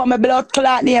talk for my blood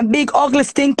clot name. Big ugly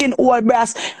stinking old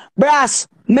brass. Brass,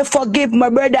 me forgive my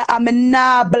brother and me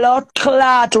nah blood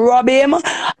clot rob him.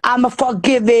 I'm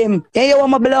forgive him. And you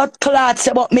want my blood clots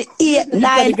about me 8,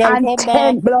 9, and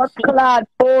 10 blood clot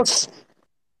posts.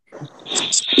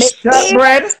 That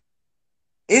bread,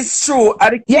 it's true.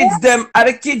 Are the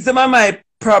kids them are my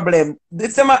problem.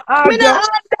 If them are argue,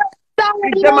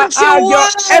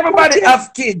 everybody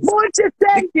have kids. Munchie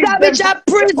said Savage at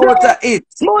prison.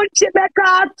 Munchie make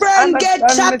our friend get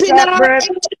chopped in our head.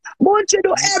 Munchie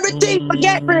do everything to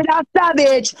get rid of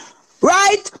Savage.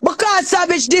 Right? Because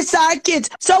Savage this our kids.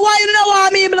 So why you know why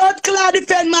me blood clot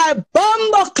defend my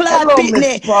bumbo clot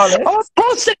pitney? Oh,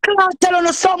 pussy clot telling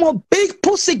us some big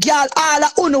pussy girl all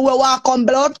of uno will walk on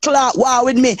blood clot war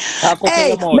with me.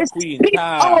 Hey, me speak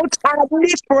out a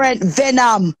different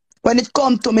venom. When it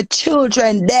comes to my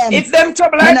children, them. If them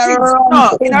trouble our kids,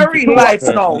 no, in a real life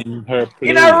now.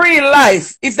 In a real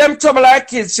life, if them trouble our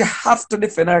kids, she have to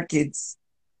defend our kids.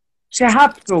 She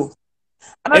have to.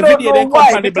 And every day they come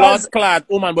from the blood clot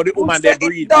woman, but the woman they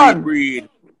breed.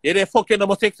 Yeah, they fucking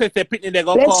almost expect they pitney they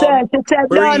go come. Listen, she said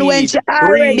done when she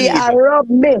already rub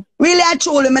me. Really and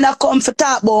truly, me not come for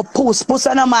talk about Puss. Puss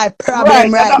are not my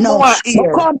problem right now.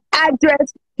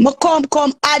 Me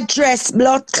come address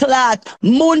blood clot.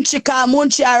 Munchie, cause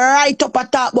Munchie are right up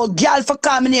at top. But girl for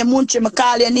call me name Munchie, me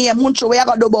call your name Munchie. What you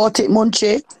gonna do about it,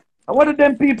 Munchie? What are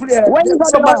them people here? When you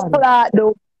gonna blood clot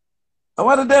though?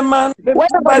 What are them man?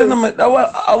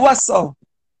 What's up?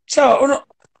 Sure,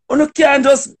 you can't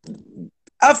just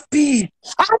have pee.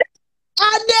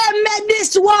 And then make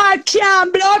this war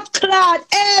can blood clot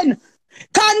end.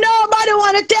 Cause nobody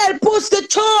wanna tell Puss the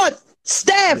truth.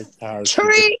 Steph,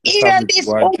 3 years this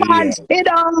woman sit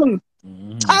down.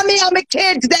 Tommy and my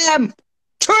kids them.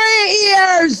 3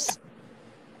 years.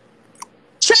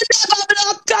 She never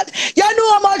blood clot. You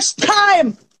know how much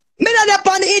time. Me not up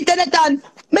on the internet and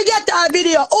me get her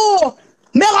video. Oh,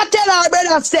 me gonna tell her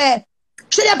brother say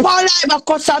she up on live of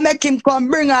course I make him come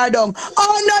bring her down.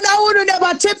 Oh no, I would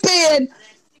never chip in.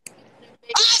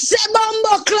 I say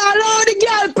bumbo clown, all the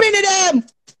girl pinning them.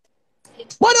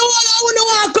 But the one I wouldn't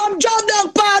want to come jump down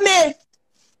for me.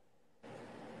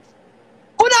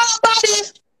 Nobody.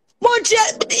 Munchie,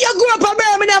 you grew up in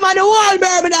Birmingham and the whole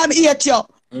Birmingham hate you.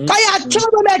 Cause you're a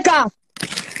troublemaker.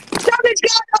 Savage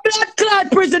got a blood clot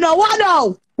prisoner. What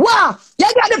now? What? You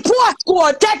got the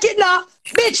postcode. Take it now.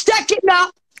 Bitch, take it now.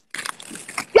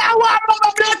 You want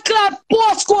a blood clot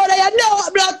postcode and you know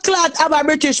a blood clot have a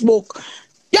British book.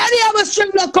 You never have a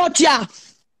string to cut ya.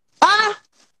 Huh?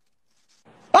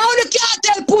 How you can't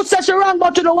tell Puss that she wrong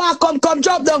but you don't want to come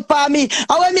drop down for me.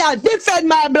 And when me I defend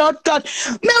my blood clot,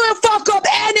 me will fuck up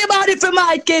anybody for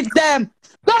my kids them.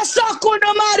 Go suck on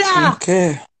no matter.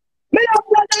 Okay. Me don't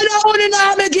want no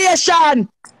obligation.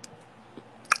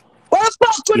 What the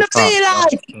fuck would it feel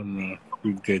like?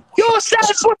 You self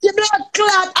put your blood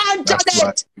clot,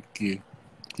 Antoinette.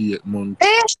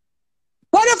 Eh?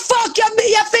 What the fuck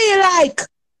you feel like?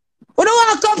 When you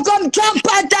want to come jump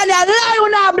and Tanya, lie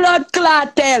on our blood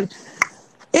clot tell.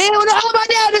 Eh, you know over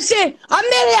there to say, a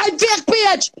million fake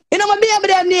page. You know my baby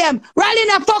them name. Rally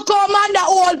a fuck out Amanda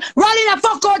hole. Rally a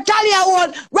fuck out Tanya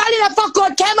hole. Rally a fuck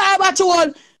out Kema Abbott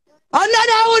hole.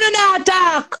 Another one not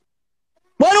attack.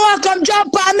 But you want to come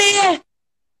jump on me?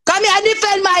 Come here and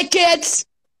defend my kids.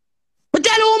 But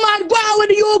tell the woman, go out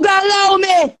with you, girl, allow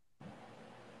me.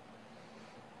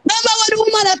 Remember when the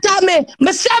woman attacked me?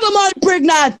 I'm 7 months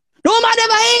pregnant. The woman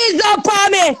never eased up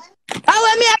on me. And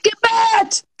when me I give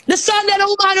birth, the Sunday the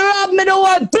woman robbed me the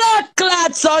whole blood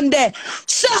clot Sunday.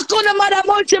 Suck on the mother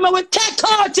Munchie, me will take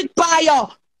out it by you.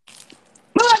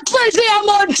 Me will prison you,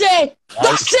 Munchie.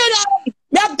 Don't sit down.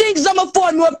 You have things on my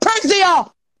phone, me will prison you.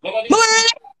 Me will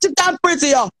relate to that prison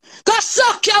you. Go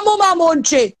suck your mama,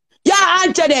 Munchie. Yeah,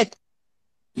 Antoinette.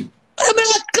 What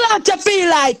blood clot you feel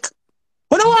like?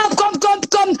 When I want to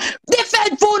come,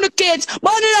 defend phone the kids.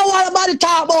 But I don't want nobody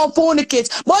talk about phone the kids.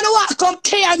 But I want to come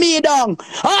tear me down.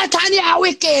 Oh, Tanya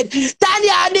wicked.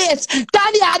 Tanya this.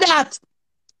 Tanya that.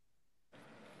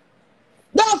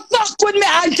 Don't fuck with me,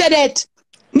 Antoinette.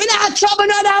 Me not trouble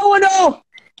another one, no.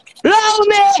 Love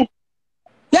me.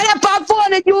 You're not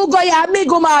phone and you go, you're a big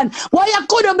man. Why you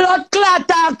couldn't blood clot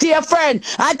talk to your friend?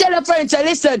 And tell your friend, say,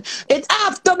 listen, it's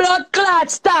after blood clot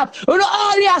stop. You know,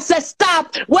 all you have to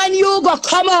stop when you go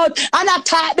come out and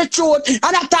attack the truth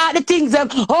and attack the things them.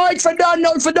 Oh, it's for done,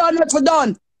 no, it's for done, no, it's for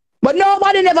done. But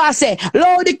nobody never say,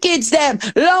 load the kids them,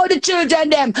 load the children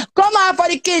them, come on for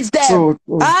the kids them. True.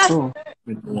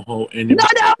 No,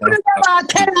 never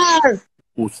tell her.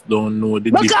 Puss don't know the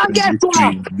But difference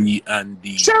between B and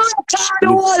D. Sure,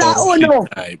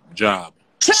 Type job.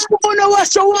 So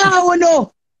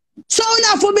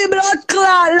now for me blood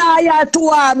clot liar to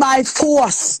her by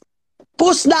force.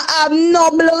 Puss not have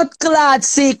no blood clot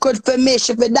secret for me.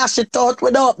 She be dash it out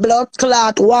without blood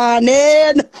clot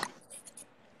warning.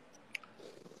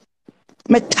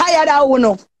 Me tired of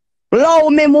uno.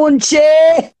 Love me,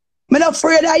 Munchie. Me not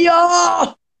afraid of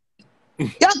you. You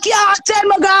can't tell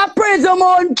me go to prison,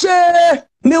 Munchie.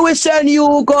 Me will send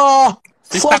you go.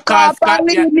 Fuck off and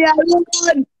leave me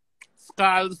alone.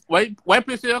 Skulls. Why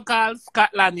place you call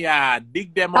Scotland Yard?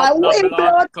 Dig them I up, will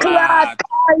blood clot.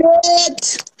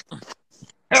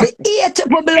 The hate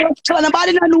for blood clot.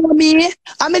 Nobody don't know me.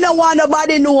 I mean, don't want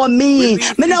nobody know me.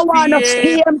 Me don't want no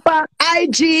fame for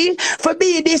IG for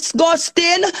be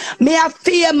disgusting. Me a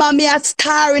fame and me a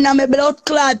starring and me blood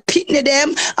clot pitney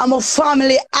them and my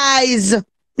family eyes.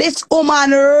 This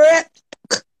woman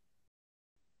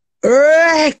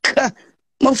wreck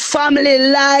my family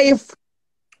life.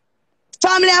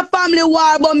 Family and family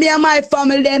war, but me and my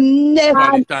family them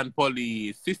never.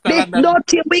 Police. Sister this London.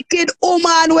 dirty wicked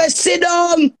woman will sit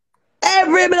down.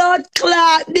 Every blood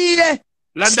clot there.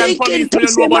 London police, we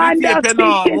don't know about the tape, you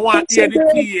know. I want to hear the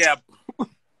tape.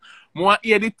 I want to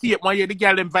hear the tape. I want to hear the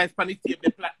girl them vice pan the tape.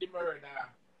 They plot the murder.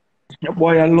 Yeah,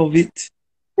 boy, I love it.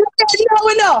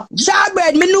 No.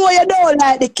 Shawbread, me know you don't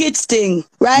like the kids thing,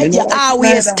 right? You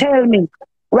always tell me,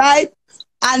 right?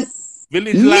 And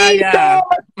Village liar.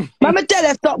 Let me tell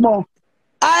you something more.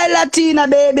 I Latina,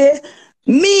 baby.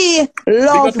 Me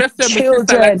love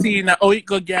children. Latina. Oh, it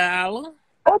go, girl.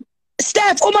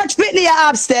 Steph, how much fitness you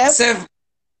have, Steph? 7.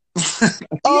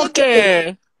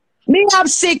 Okay. Me have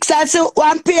 6. I say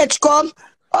one page come.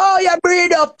 Oh, you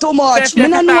breathe up too much. Steph, I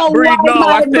don't know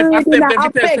why my breathing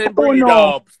affect breathe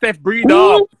up. Steph, breathe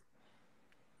up.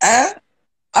 Eh?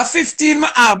 A 15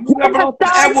 my ab.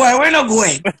 Hey boy, we're not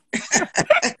going.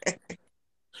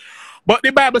 But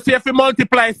the Bible says if you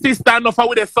multiply sister enough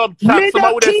with a subtract,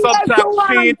 some with a subtract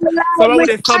feet, some with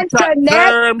a subtract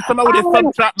germ, some with a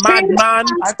subtract madman,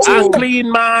 and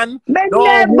clean man,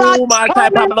 no room, all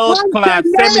type of blood clot,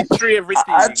 cemetery,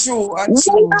 everything. True.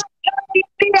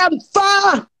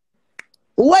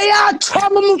 Where you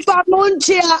trouble me for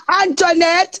Munchie and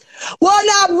Antoinette?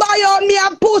 Wanna buy on me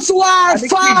a Puss war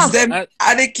for?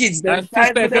 And the kids them.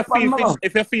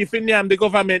 If you feel for name the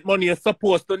government money, you're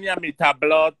supposed to name it a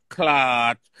blood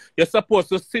clot. You're supposed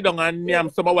to sit down and name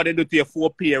some of what they do to your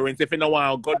 4 parents. If you don't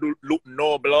want to go do look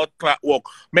no blood clot work,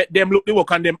 make them look the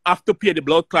work and them have to pay the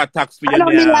blood clot tax for your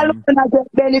name. I don't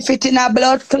get benefit in a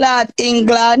blood clot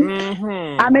England.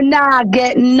 I mean not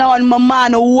get none. My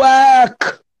man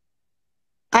work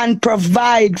and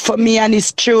provide for me and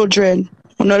his children.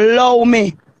 And allow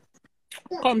me.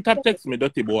 Come tap text me,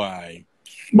 dirty boy.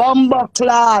 Bumbo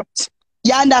clot.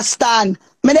 You understand?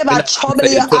 Me never trouble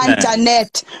you,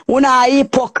 Antoinette. Una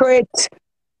hypocrite.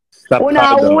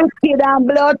 Una wicked and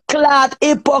blood clot,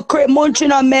 hypocrite, Munchie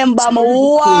no member,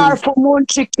 war for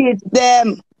Munchie kids,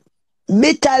 them.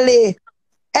 Bitterly.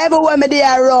 Everywhere me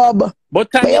there rub. But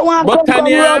Tanya,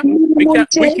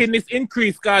 wickedness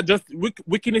increase, cause just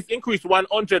wickedness increase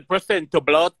 100% to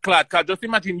blood clot. Cause just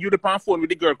imagine you on phone with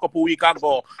the girl a couple weeks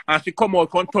ago, and she come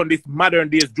out and turn this modern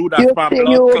days Judas from blood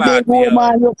you clot. Big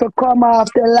woman, you to come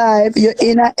after life. You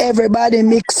in everybody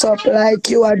mix up like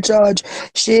you are judge.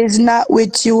 She's not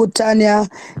with you, Tanya.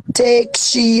 Take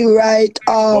she right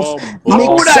off.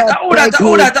 Who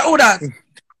that?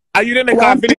 Are you didn't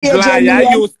come finish lie? Are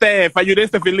you Steph? Are you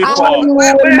didn't finish lift up?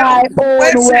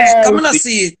 Come on,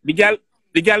 see. The girl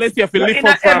let's see if you lift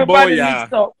up from boy.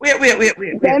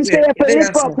 Wait. Them say if you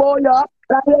lift up boy, you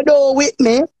do with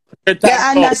me. You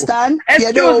understand?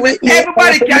 You do with me.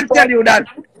 Everybody can tell you that.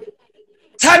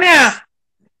 Tanya.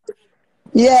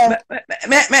 Yeah.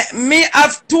 Me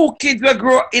have 2 kids who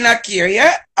grow in a care,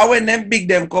 yeah? And when them big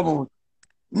them come out.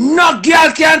 No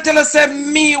girl can tell us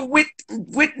me with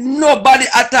nobody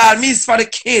at all. Me is for the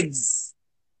kids.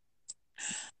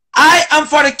 I am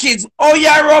for the kids. Oh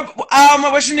yeah, Rob.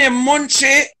 What's your name?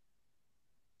 Munchie.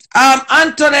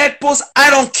 Antoinette, Puss. I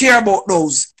don't care about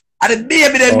those. And the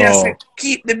baby, them say,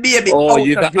 keep the baby out of it.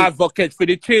 You're the advocate for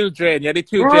the children. You're the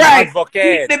children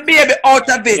advocate. Keep the baby out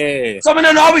of it. Yeah. So I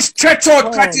don't always stretch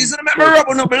out cratties. Don't make me rub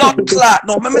on no blood clot.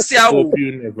 No, let me see how.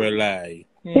 You never lie.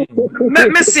 Let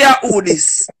me see who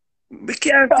this. We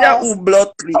can't see who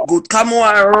blood clot good. Come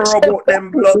on, rub out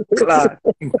them blood clot.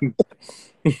 What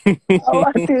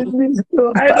is this?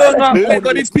 I don't know. Let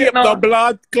go the tape the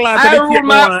blood clot. I rule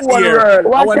my own world.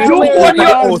 What you rule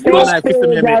your own world. You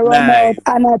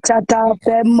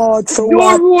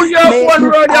rule your own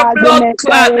world, your blood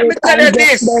clot. Let me tell you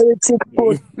this.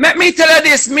 Let me tell you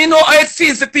this. Me know how it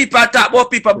feels for people to talk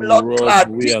about people blood clot.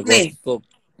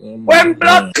 When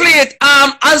blood clot,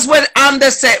 as well,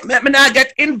 they say, let me not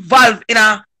get involved in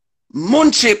a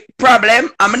Munchie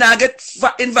problem. I'm not get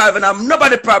involved in a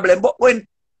nobody problem. But when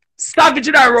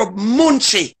Savage that rub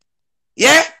Munchie,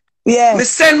 yeah, me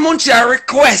send Munchie a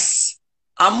request,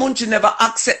 and Munchie never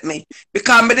accept me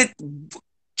because me did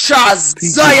Charles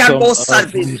Zion about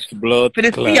Savage for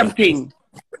the same thing.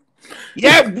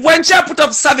 Yeah, when she put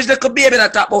up Savage, they could be able to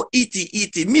talk about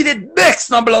E.T. Me did Bex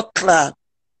no blood clot.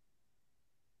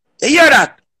 You hear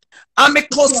that? I'm a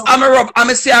close, I'm a rub, I'm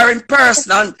a see her in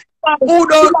person, and who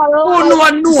know?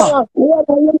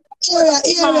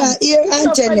 Here,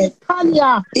 Antoinette.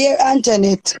 Tanya. Here,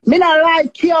 Antoinette. Me not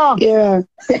like you. Yeah.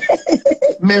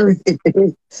 Mary.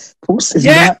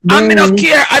 Yeah, I me don't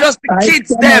care. I just the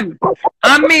kids them.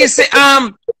 And me say,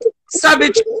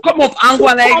 Savage, come up and go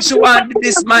like she want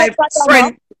this my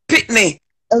friend Pitney.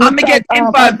 And me get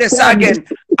involved this again.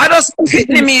 I just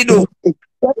Pitney me do.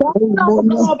 Go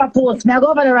over Post. Now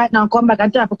go over there right now. Come back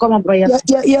and try to come up for you.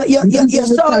 Nobody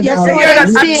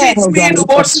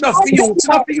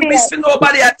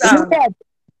at all.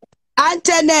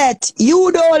 Antoinette,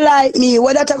 you don't like me.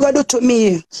 What that gonna do to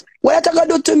me? What that gonna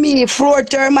do to me? Floor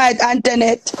termite,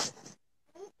 Antoinette.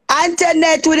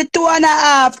 Antoinette with the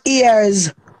 2.5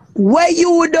 years. Where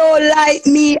you don't like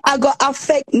me, I go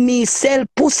affect me. Sell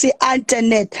pussy,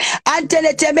 Antoinette.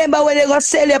 Antoinette, you remember when they go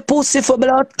sell your pussy for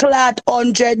blood clot,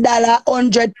 $100,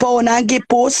 £100 and give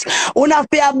puss? Una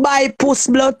pay buy puss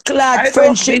blood clot,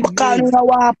 friendship because you know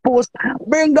want puss.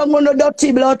 Bring down on the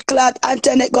dirty blood clot,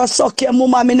 Antoinette go suck your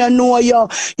mama, me no know you.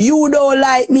 You don't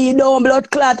like me, don't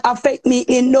blood clot affect me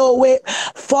in no way.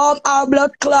 Form our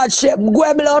blood clot shape,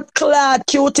 go blood clot,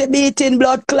 cutie beating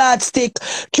blood clot stick,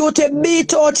 cutie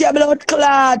beat out your blood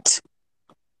clot.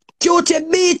 Cutie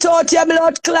beat out your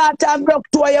blood clot and broke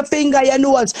to your finger, your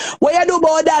nose. What you do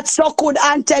about that, so good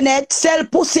Antoinette? Sell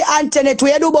pussy Antoinette,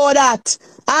 what you do about that?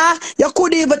 Ah, you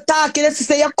couldn't even talk, you just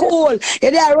say you're cool.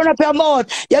 You there run up your mouth.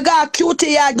 You got a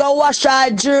cutie yard, go wash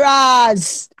your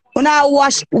drawers. You now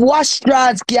wash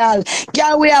drawers, girl.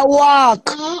 Girl, we a walk.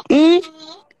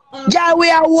 Girl, we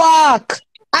a walk.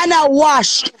 And I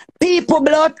wash. People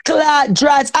blood clot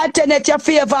drawers. Antoinette, your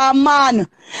favorite man.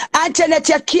 Antoinette,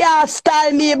 you can't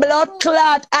style me blood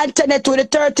clot. Antoinette with the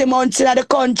 30 months in the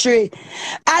country.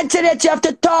 Antoinette, you have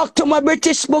to talk to my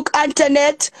British book,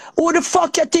 Antoinette. Who the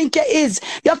fuck you think you is?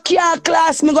 You can't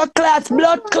class me, go class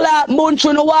blood clot. Munch,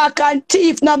 you no walk on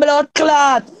teeth, no blood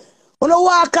clot. You no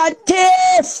walk on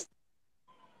teeth.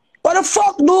 What the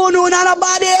fuck do you know,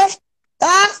 nobody?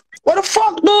 Huh? What the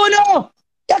fuck do you know?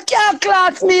 You can't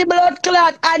class me blood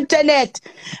clot, Antoinette.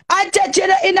 Antoinette, you're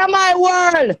not in my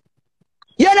world.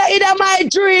 You're not in my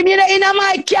dream. You're not in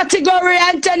my category,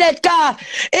 Antoinette.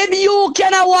 If you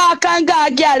cannot walk and go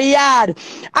girl yard,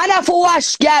 and have to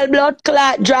wash girl blood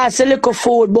clot dress a little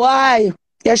food, boy.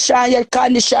 You shine your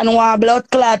condition one blood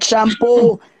clot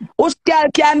shampoo. Who's girl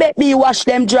can make me wash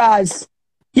them drawers?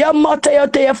 You mutter you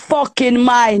to your fucking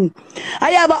mind.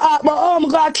 I have a heart, but oh my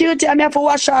God, cute, I have to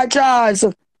wash her drawers.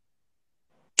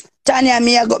 Tanya,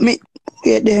 me, I got me.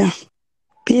 Wait there.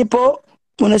 People,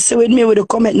 wanna see with me with the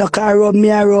comment, no car rub me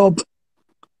a rub.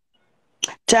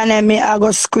 Tanya, me, I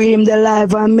go scream the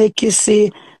live and make you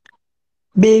see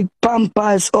big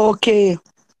pampers, okay.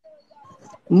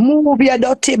 Move your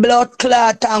dirty blood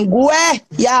clot and go.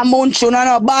 Yeah, Munchie, no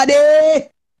nobody.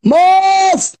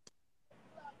 Move!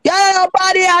 Yeah,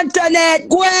 nobody, Antoinette,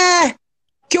 go.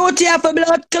 Cutie for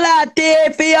blood clot,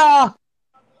 for you.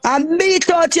 And beat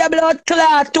out your blood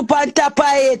clot up on top of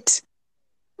it.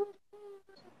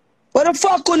 What the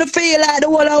fuck gonna feel like the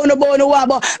whole of the bone of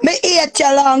but me hate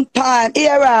you long time.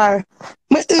 Here are.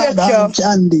 Me hate you.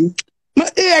 Me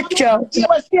hate you. You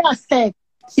was sick.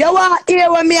 You want to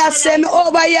hear when me I say me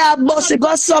over here boss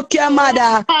go suck your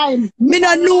mother. Me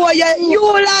no know you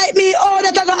like me, oh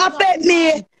that gonna affect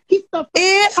me.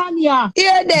 Tanya.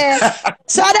 Here there.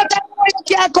 So that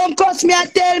you can't come cross me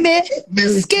and tell me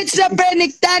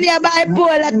schizophrenic Tanya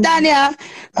bipolar Tanya.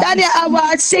 Tanya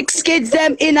have 6 kids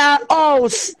them in her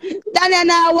house. Tanya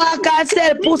now walk and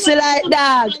sell pussy like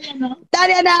that.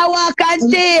 Tanya now walk and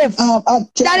thief.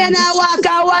 Tanya now walk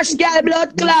and wash girl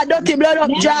blood clot, dirty blood up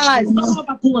jars.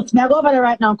 May I go over there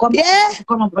right now? Come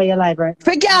up for your live right.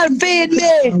 For girl feed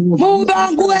me. Move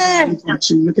on go ahead.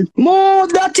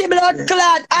 Move dirty blood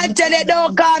clot. Antoinette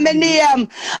don't call me name.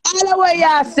 All the way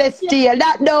you say still.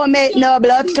 That don't make no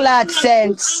blood clot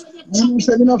sense. Me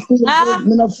not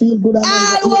feel good.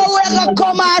 I will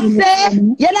come and say,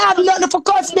 you don't have nothing for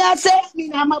cuss me and say.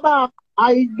 I'm about.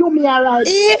 I do me alright.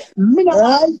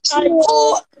 Right?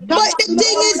 But the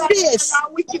thing is this.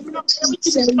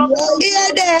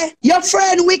 Here there, your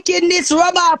friend wickedness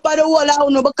rub off of the whole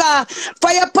house because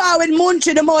for your power with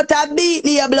Munchie the mouth I beat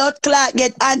me, your blood clot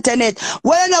get Antoinette.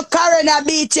 When no coroner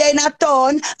beat you in a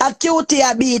town, a cutie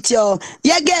I beat you.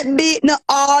 You get beaten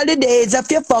all the days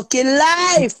of your fucking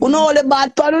life. You know the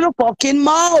bad part of the fucking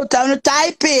mouth and the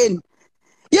typing.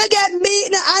 You get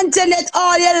beaten Antoinette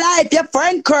all your life. Your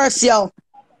friend curse you.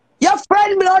 Your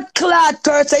friend blood clot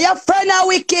curse you. Your friend are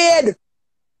wicked.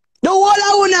 The whole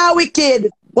of you are wicked.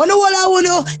 When the whole of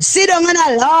you sit down and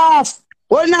a laugh.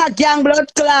 We're not gang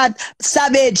blood clot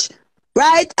savage.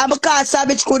 Right? And because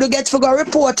savage could get to go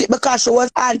report it because she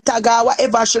was antag or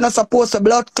whatever she not supposed to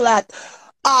blood clot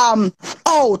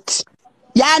out.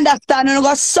 You understand? You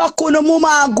go suck on the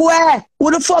mama and go.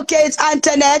 Who the fuck is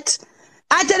Antoinette?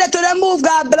 Antoinette to the move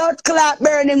got blood clot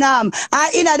Birmingham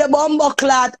and in the bumbo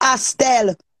clot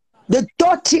Astel. The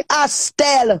dirty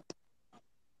Astel.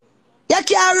 You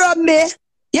can't rub me.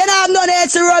 You don't have no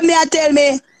else to rub me and tell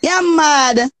me. You're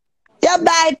mad. You're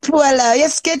bipolar. You're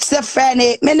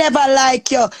schizophrenic. Me never like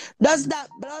you. Does that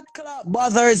blood clot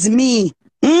bothers me?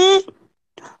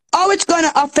 How it's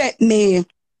gonna affect me?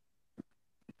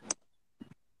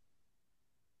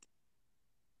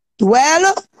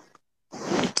 Well,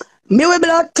 me with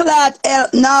blood clot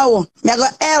help now. Me go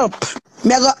help.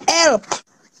 Me go help.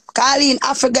 Colleen,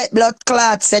 I forget blood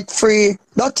clot set free.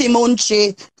 Dirty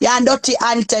Munchie. Yeah, and dirty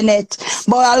Antoinette.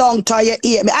 But a long time you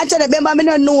hear me. Antoinette, remember me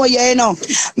don't know you, know.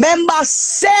 Remember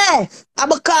say,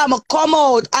 I come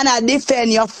out and I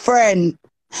defend your friend.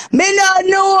 Me don't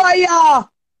know you.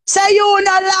 Say you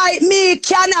not like me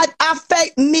cannot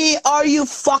affect me. Are you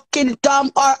fucking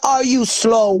dumb or are you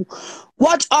slow?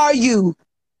 What are you?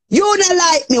 You not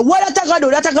like me. What that I gonna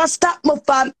do? That I gonna stop me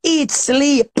from eat,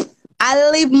 sleep,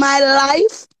 and live my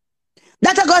life?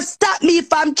 That I gonna stop me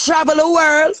from travel the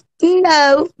world?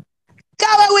 No. Go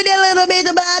away with a little bit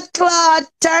of blood clot.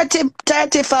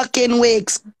 30 fucking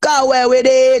weeks. Go away with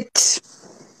it.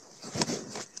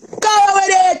 Go away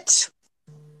with it.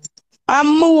 And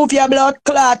move your blood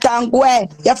clot and go away.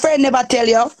 Your friend never tell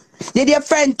you? Did your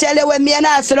friend tell you when me and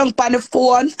I sit on the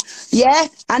phone? Yeah?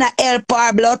 And I help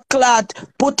her blood clot.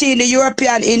 Put in the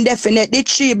European indefinite. Did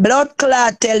she blood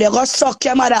clot tell you? Go suck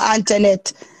your mother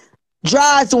Antoinette.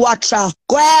 Draws watcher.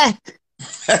 Go ahead.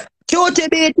 Cutie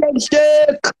beating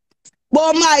stick.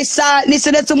 But my sadness,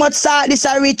 there's too much sadness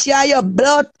I reach you and your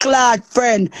blood clot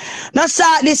friend. No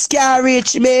sadness can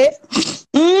reach me.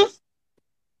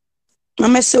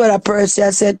 Let me see what a person I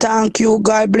said. Thank you.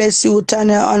 God bless you,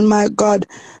 Tanya. Oh my God.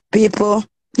 People,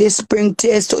 this spring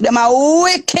taste to them are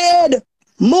wicked.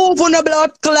 Move on the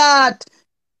blood clot.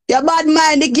 You bad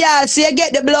mind the girl, so you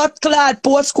get the blood clot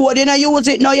postcode. You don't use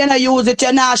it, no, you don't use it,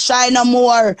 you not shine no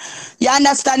more. You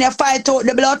understand? You fight out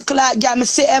the blood clot girl.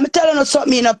 I'm telling you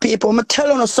something, you know, people. I'm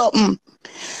telling you something.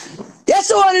 Yes,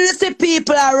 only to see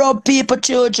people and rub people,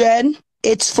 children.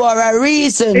 It's for a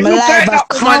reason. It My look life like has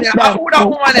that woman there. come That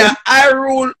woman there.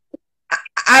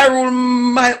 I rule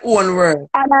my own world.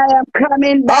 and I am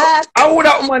coming back. I would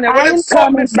that woman there. What the I'm fuck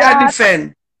me coming fear back.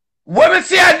 defend? What me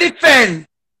fear defend?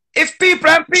 If people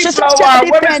and She people said are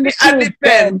she war, what defend me the fear kids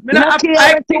defend? them. Me not You have care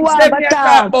what you kids want, them but here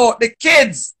talk about the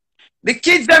kids. The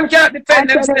kids them can't defend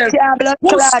themselves.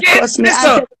 Who's kids? Trust me.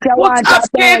 Listen, who's have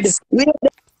kids?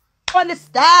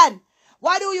 Understand?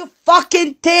 Why do you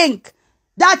fucking think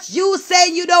that you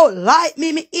saying you don't like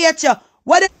me? Me hate you.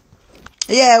 What?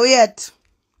 Yeah, wait.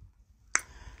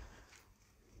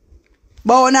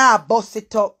 But now bust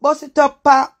it up. Bust it up,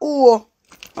 pa. Oh.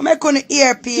 I'm not gonna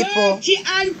hear people. Dirty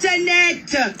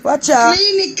Antoinette. Watch out.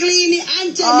 Clean it,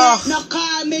 Antoinette. No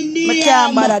call me name. I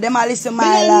can't bother. Them a listen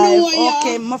my life.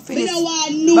 Okay, I'm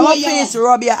finish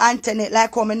rub your Antoinette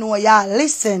like how I know y'all.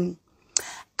 Listen.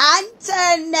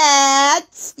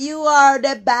 Antoinette, you are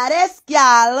the baddest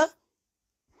gal.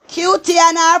 Cutie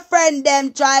and her friend them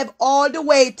drive all the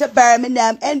way to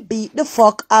Birmingham and beat the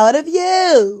fuck out of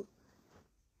you.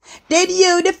 Did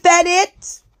you defend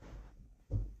it?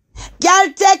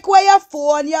 Girl, take away your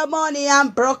phone, your money,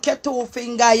 and broke your 2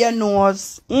 finger, your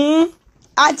nose.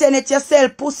 Antoinette, you sell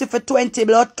pussy for 20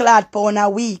 blood clot pound a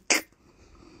week.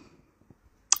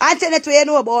 Antoinette, what you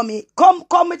know about me? Come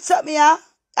with something, yeah?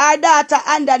 Our daughter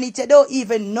underneath, you don't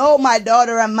even know my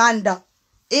daughter Amanda.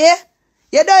 Eh?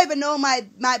 You don't even know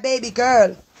my baby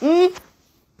girl.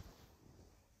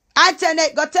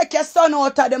 Antoinette, go take your son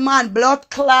out of the man blood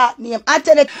clot name.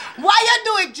 Antoinette, Why you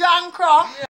do it, John Crow?